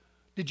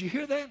 Did you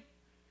hear that?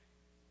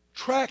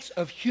 Tracks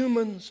of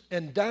humans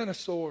and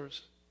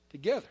dinosaurs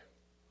together.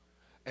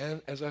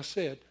 And as I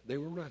said, they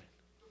were running.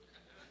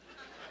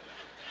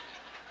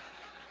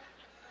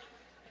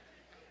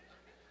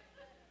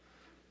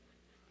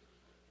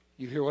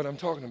 You hear what I'm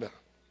talking about?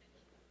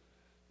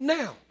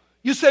 Now,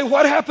 you say,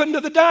 what happened to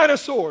the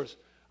dinosaurs?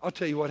 I'll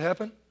tell you what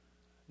happened.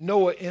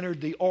 Noah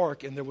entered the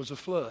ark and there was a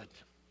flood.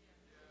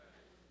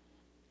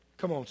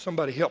 Come on,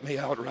 somebody help me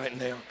out right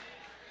now.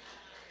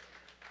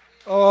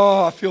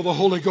 Oh, I feel the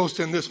Holy Ghost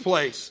in this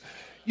place.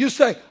 You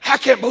say, I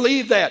can't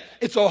believe that.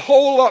 It's a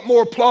whole lot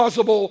more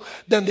plausible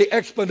than the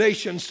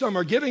explanation some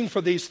are giving for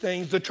these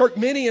things. The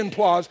Turkmenian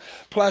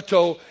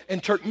Plateau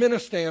in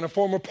Turkmenistan, a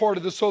former part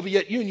of the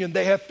Soviet Union,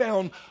 they have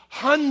found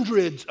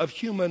hundreds of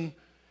human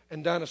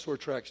and dinosaur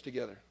tracks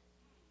together.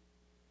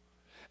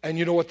 And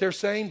you know what they're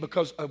saying?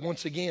 Because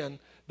once again,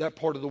 that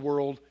part of the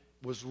world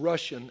was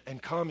Russian and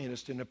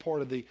communist and a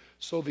part of the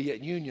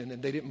Soviet Union,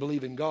 and they didn't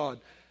believe in God.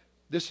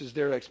 This is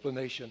their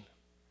explanation.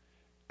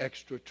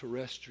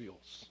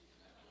 Extraterrestrials.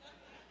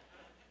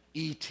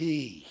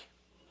 E.T.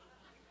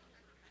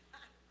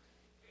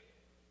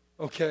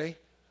 Okay?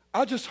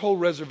 I'll just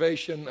hold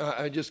reservation.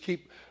 I just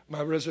keep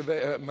my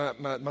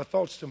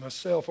thoughts to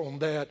myself on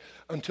that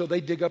until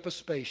they dig up a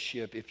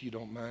spaceship, if you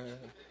don't mind.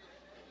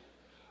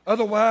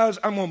 Otherwise,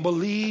 I'm going to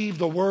believe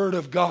the Word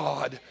of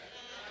God.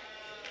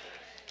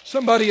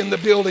 Somebody in the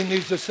building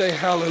needs to say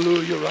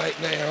hallelujah right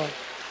now.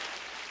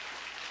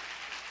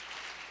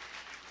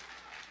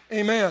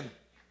 Amen.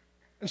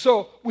 And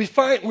so we're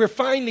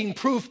finding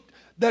proof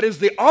that is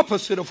the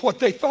opposite of what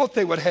they thought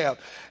they would have.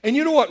 And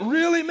you know what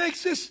really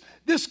makes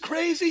this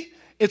crazy?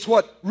 It's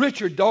what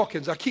Richard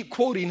Dawkins, I keep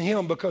quoting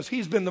him because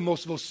he's been the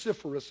most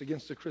vociferous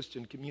against the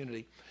Christian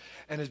community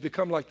and has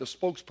become like the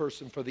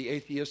spokesperson for the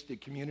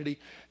atheistic community.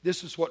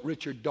 This is what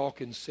Richard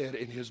Dawkins said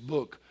in his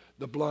book,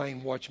 The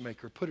Blind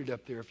Watchmaker. Put it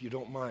up there if you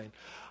don't mind.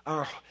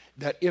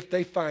 That if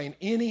they find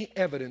any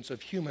evidence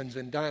of humans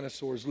and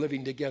dinosaurs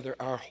living together,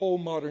 our whole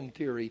modern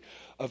theory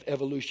of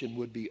evolution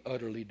would be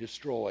utterly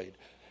destroyed.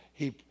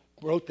 He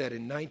wrote that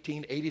in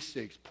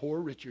 1986. Poor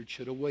Richard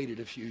should have waited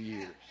a few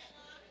years.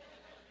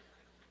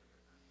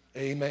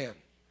 Amen.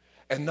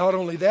 And not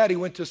only that, he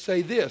went to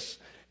say this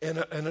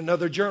in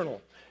another journal,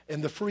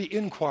 in the Free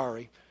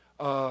Inquiry,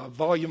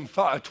 volume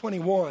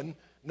 21,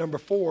 number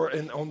 4,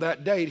 and on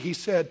that date, he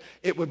said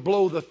it would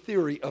blow the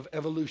theory of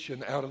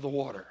evolution out of the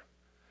water.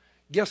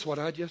 Guess what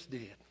I just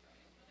did?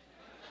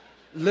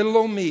 Little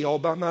old me, all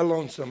by my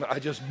lonesome, I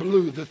just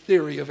blew the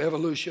theory of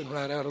evolution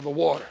right out of the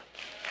water.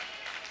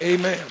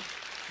 Amen.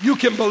 You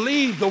can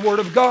believe the Word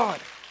of God.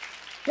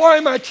 Why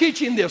am I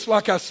teaching this?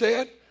 Like I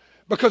said,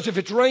 because if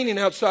it's raining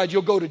outside,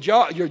 you'll go to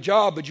your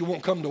job, but you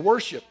won't come to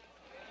worship.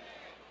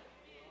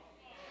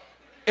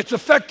 It's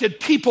affected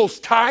people's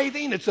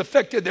tithing. It's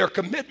affected their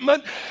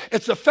commitment.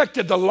 It's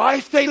affected the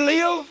life they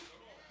live,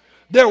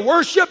 their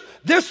worship.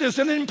 This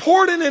isn't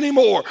important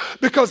anymore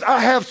because I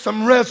have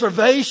some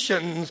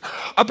reservations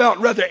about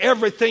whether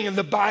everything in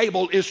the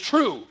Bible is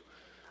true.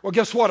 Well,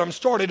 guess what? I'm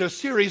starting a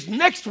series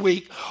next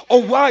week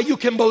on why you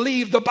can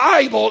believe the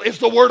Bible is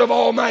the Word of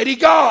Almighty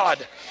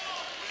God.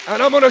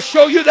 And I'm going to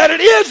show you that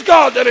it is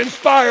God that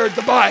inspired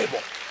the Bible.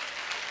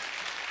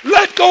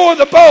 Let go of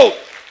the boat.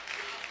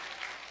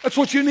 That's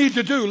what you need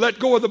to do. Let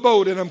go of the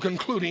boat. And I'm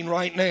concluding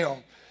right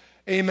now.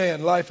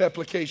 Amen. Life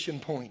application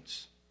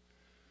points.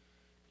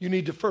 You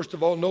need to, first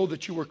of all, know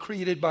that you were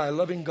created by a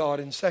loving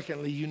God. And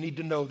secondly, you need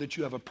to know that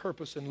you have a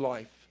purpose in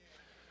life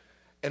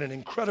and an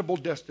incredible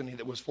destiny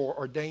that was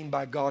foreordained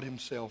by God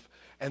Himself.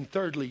 And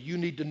thirdly, you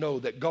need to know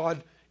that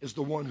God is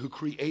the one who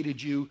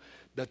created you,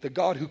 that the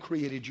God who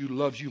created you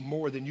loves you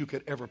more than you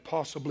could ever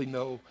possibly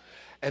know.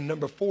 And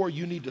number 4,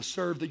 you need to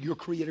serve your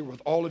Creator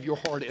with all of your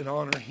heart and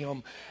honor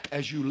Him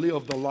as you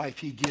live the life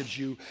He gives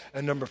you.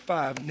 And number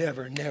 5,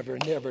 never, never,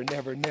 never,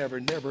 never, never,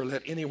 never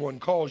let anyone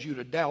cause you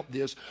to doubt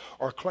this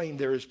or claim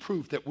there is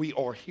proof that we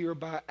are here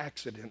by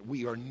accident.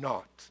 We are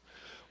not.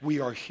 We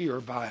are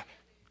here by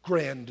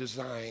grand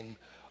design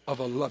of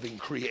a loving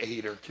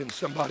Creator. Can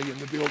somebody in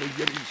the building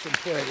give Him some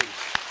praise?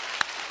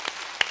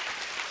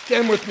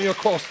 Stand with me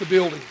across the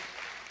building.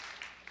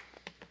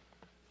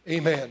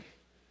 Amen.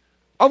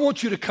 I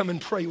want you to come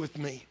and pray with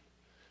me.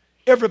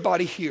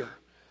 Everybody here,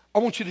 I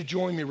want you to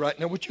join me right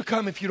now. Would you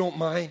come if you don't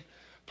mind?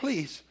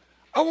 Please.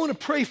 I want to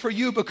pray for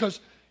you because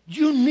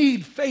you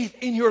need faith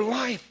in your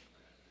life.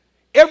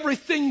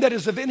 Everything that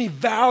is of any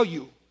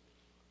value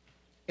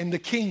in the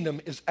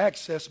kingdom is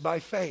accessed by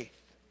faith.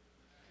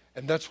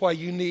 And that's why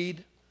you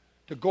need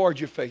to guard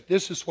your faith.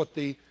 This is what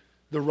the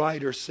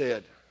writer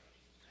said,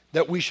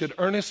 that we should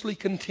earnestly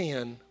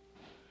contend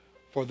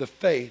for the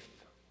faith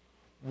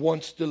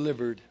once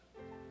delivered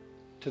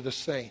to the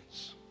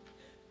saints.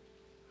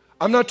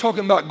 I'm not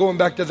talking about going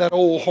back to that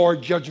old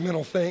hard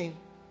judgmental thing.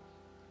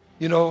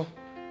 You know,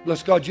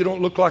 bless God, you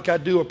don't look like I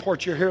do or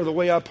part your hair the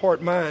way I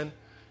part mine.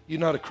 You're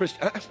not a Christian.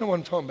 That's not what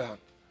I'm talking about.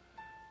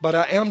 But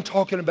I am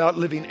talking about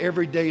living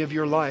every day of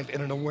your life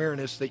in an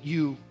awareness that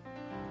you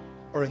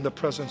are in the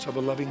presence of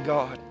a loving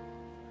God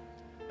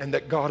and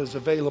that God is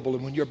available.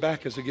 And when your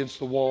back is against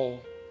the wall,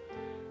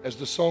 as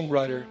the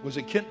songwriter, was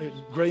it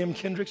Graham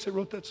Kendricks that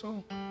wrote that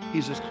song?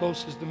 He's as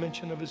close as the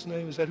mention of his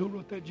name. Is that who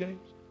wrote that,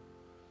 James?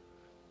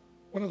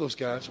 One of those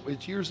guys.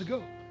 It's years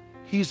ago.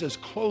 He's as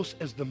close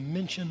as the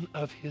mention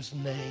of his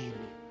name.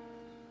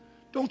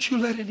 Don't you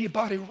let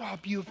anybody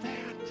rob you of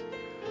that.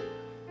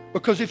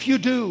 Because if you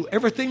do,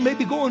 everything may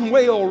be going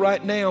well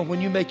right now when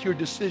you make your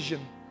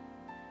decision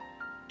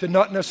to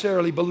not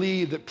necessarily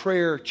believe that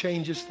prayer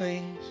changes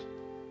things.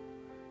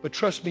 But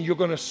trust me, you're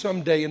going to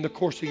someday in the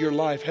course of your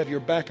life have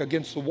your back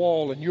against the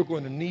wall, and you're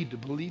going to need to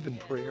believe in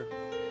prayer.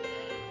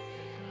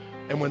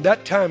 And when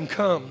that time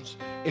comes,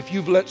 if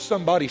you've let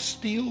somebody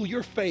steal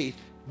your faith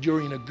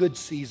during a good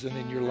season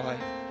in your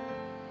life,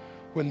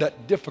 when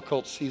that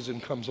difficult season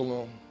comes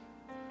along,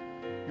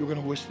 you're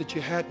going to wish that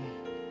you hadn't.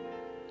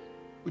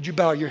 Would you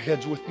bow your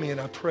heads with me,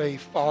 and I pray,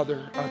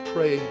 Father, I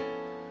pray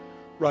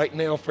right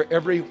now for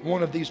every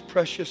one of these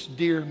precious,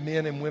 dear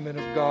men and women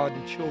of God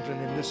and children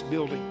in this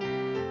building,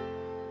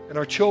 and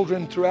our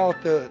children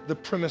throughout the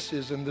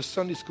premises and the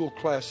Sunday school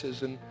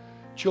classes and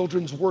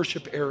children's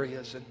worship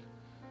areas. And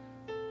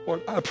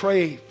Lord, I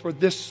pray for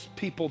this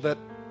people that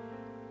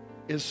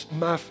is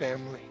my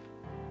family,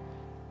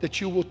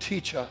 that you will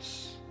teach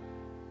us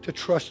to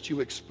trust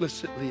you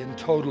explicitly and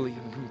totally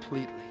and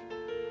completely.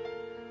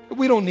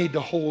 We don't need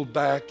to hold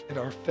back in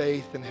our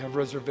faith and have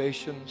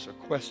reservations or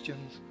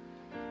questions,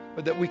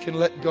 but that we can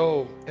let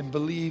go and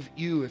believe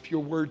you if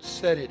your word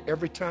said it.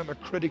 Every time a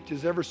critic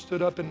has ever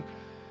stood up and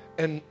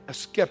a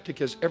skeptic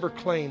has ever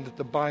claimed that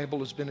the Bible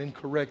has been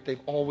incorrect,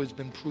 they've always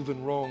been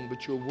proven wrong,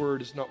 but your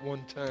word has not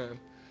one time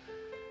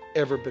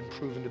ever been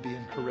proven to be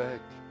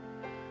incorrect.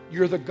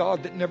 You're the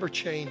God that never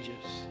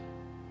changes.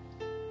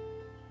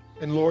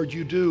 And Lord,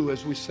 you do,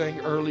 as we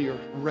sang earlier,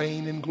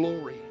 reign in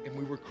glory, and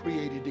we were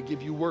created to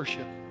give you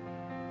worship.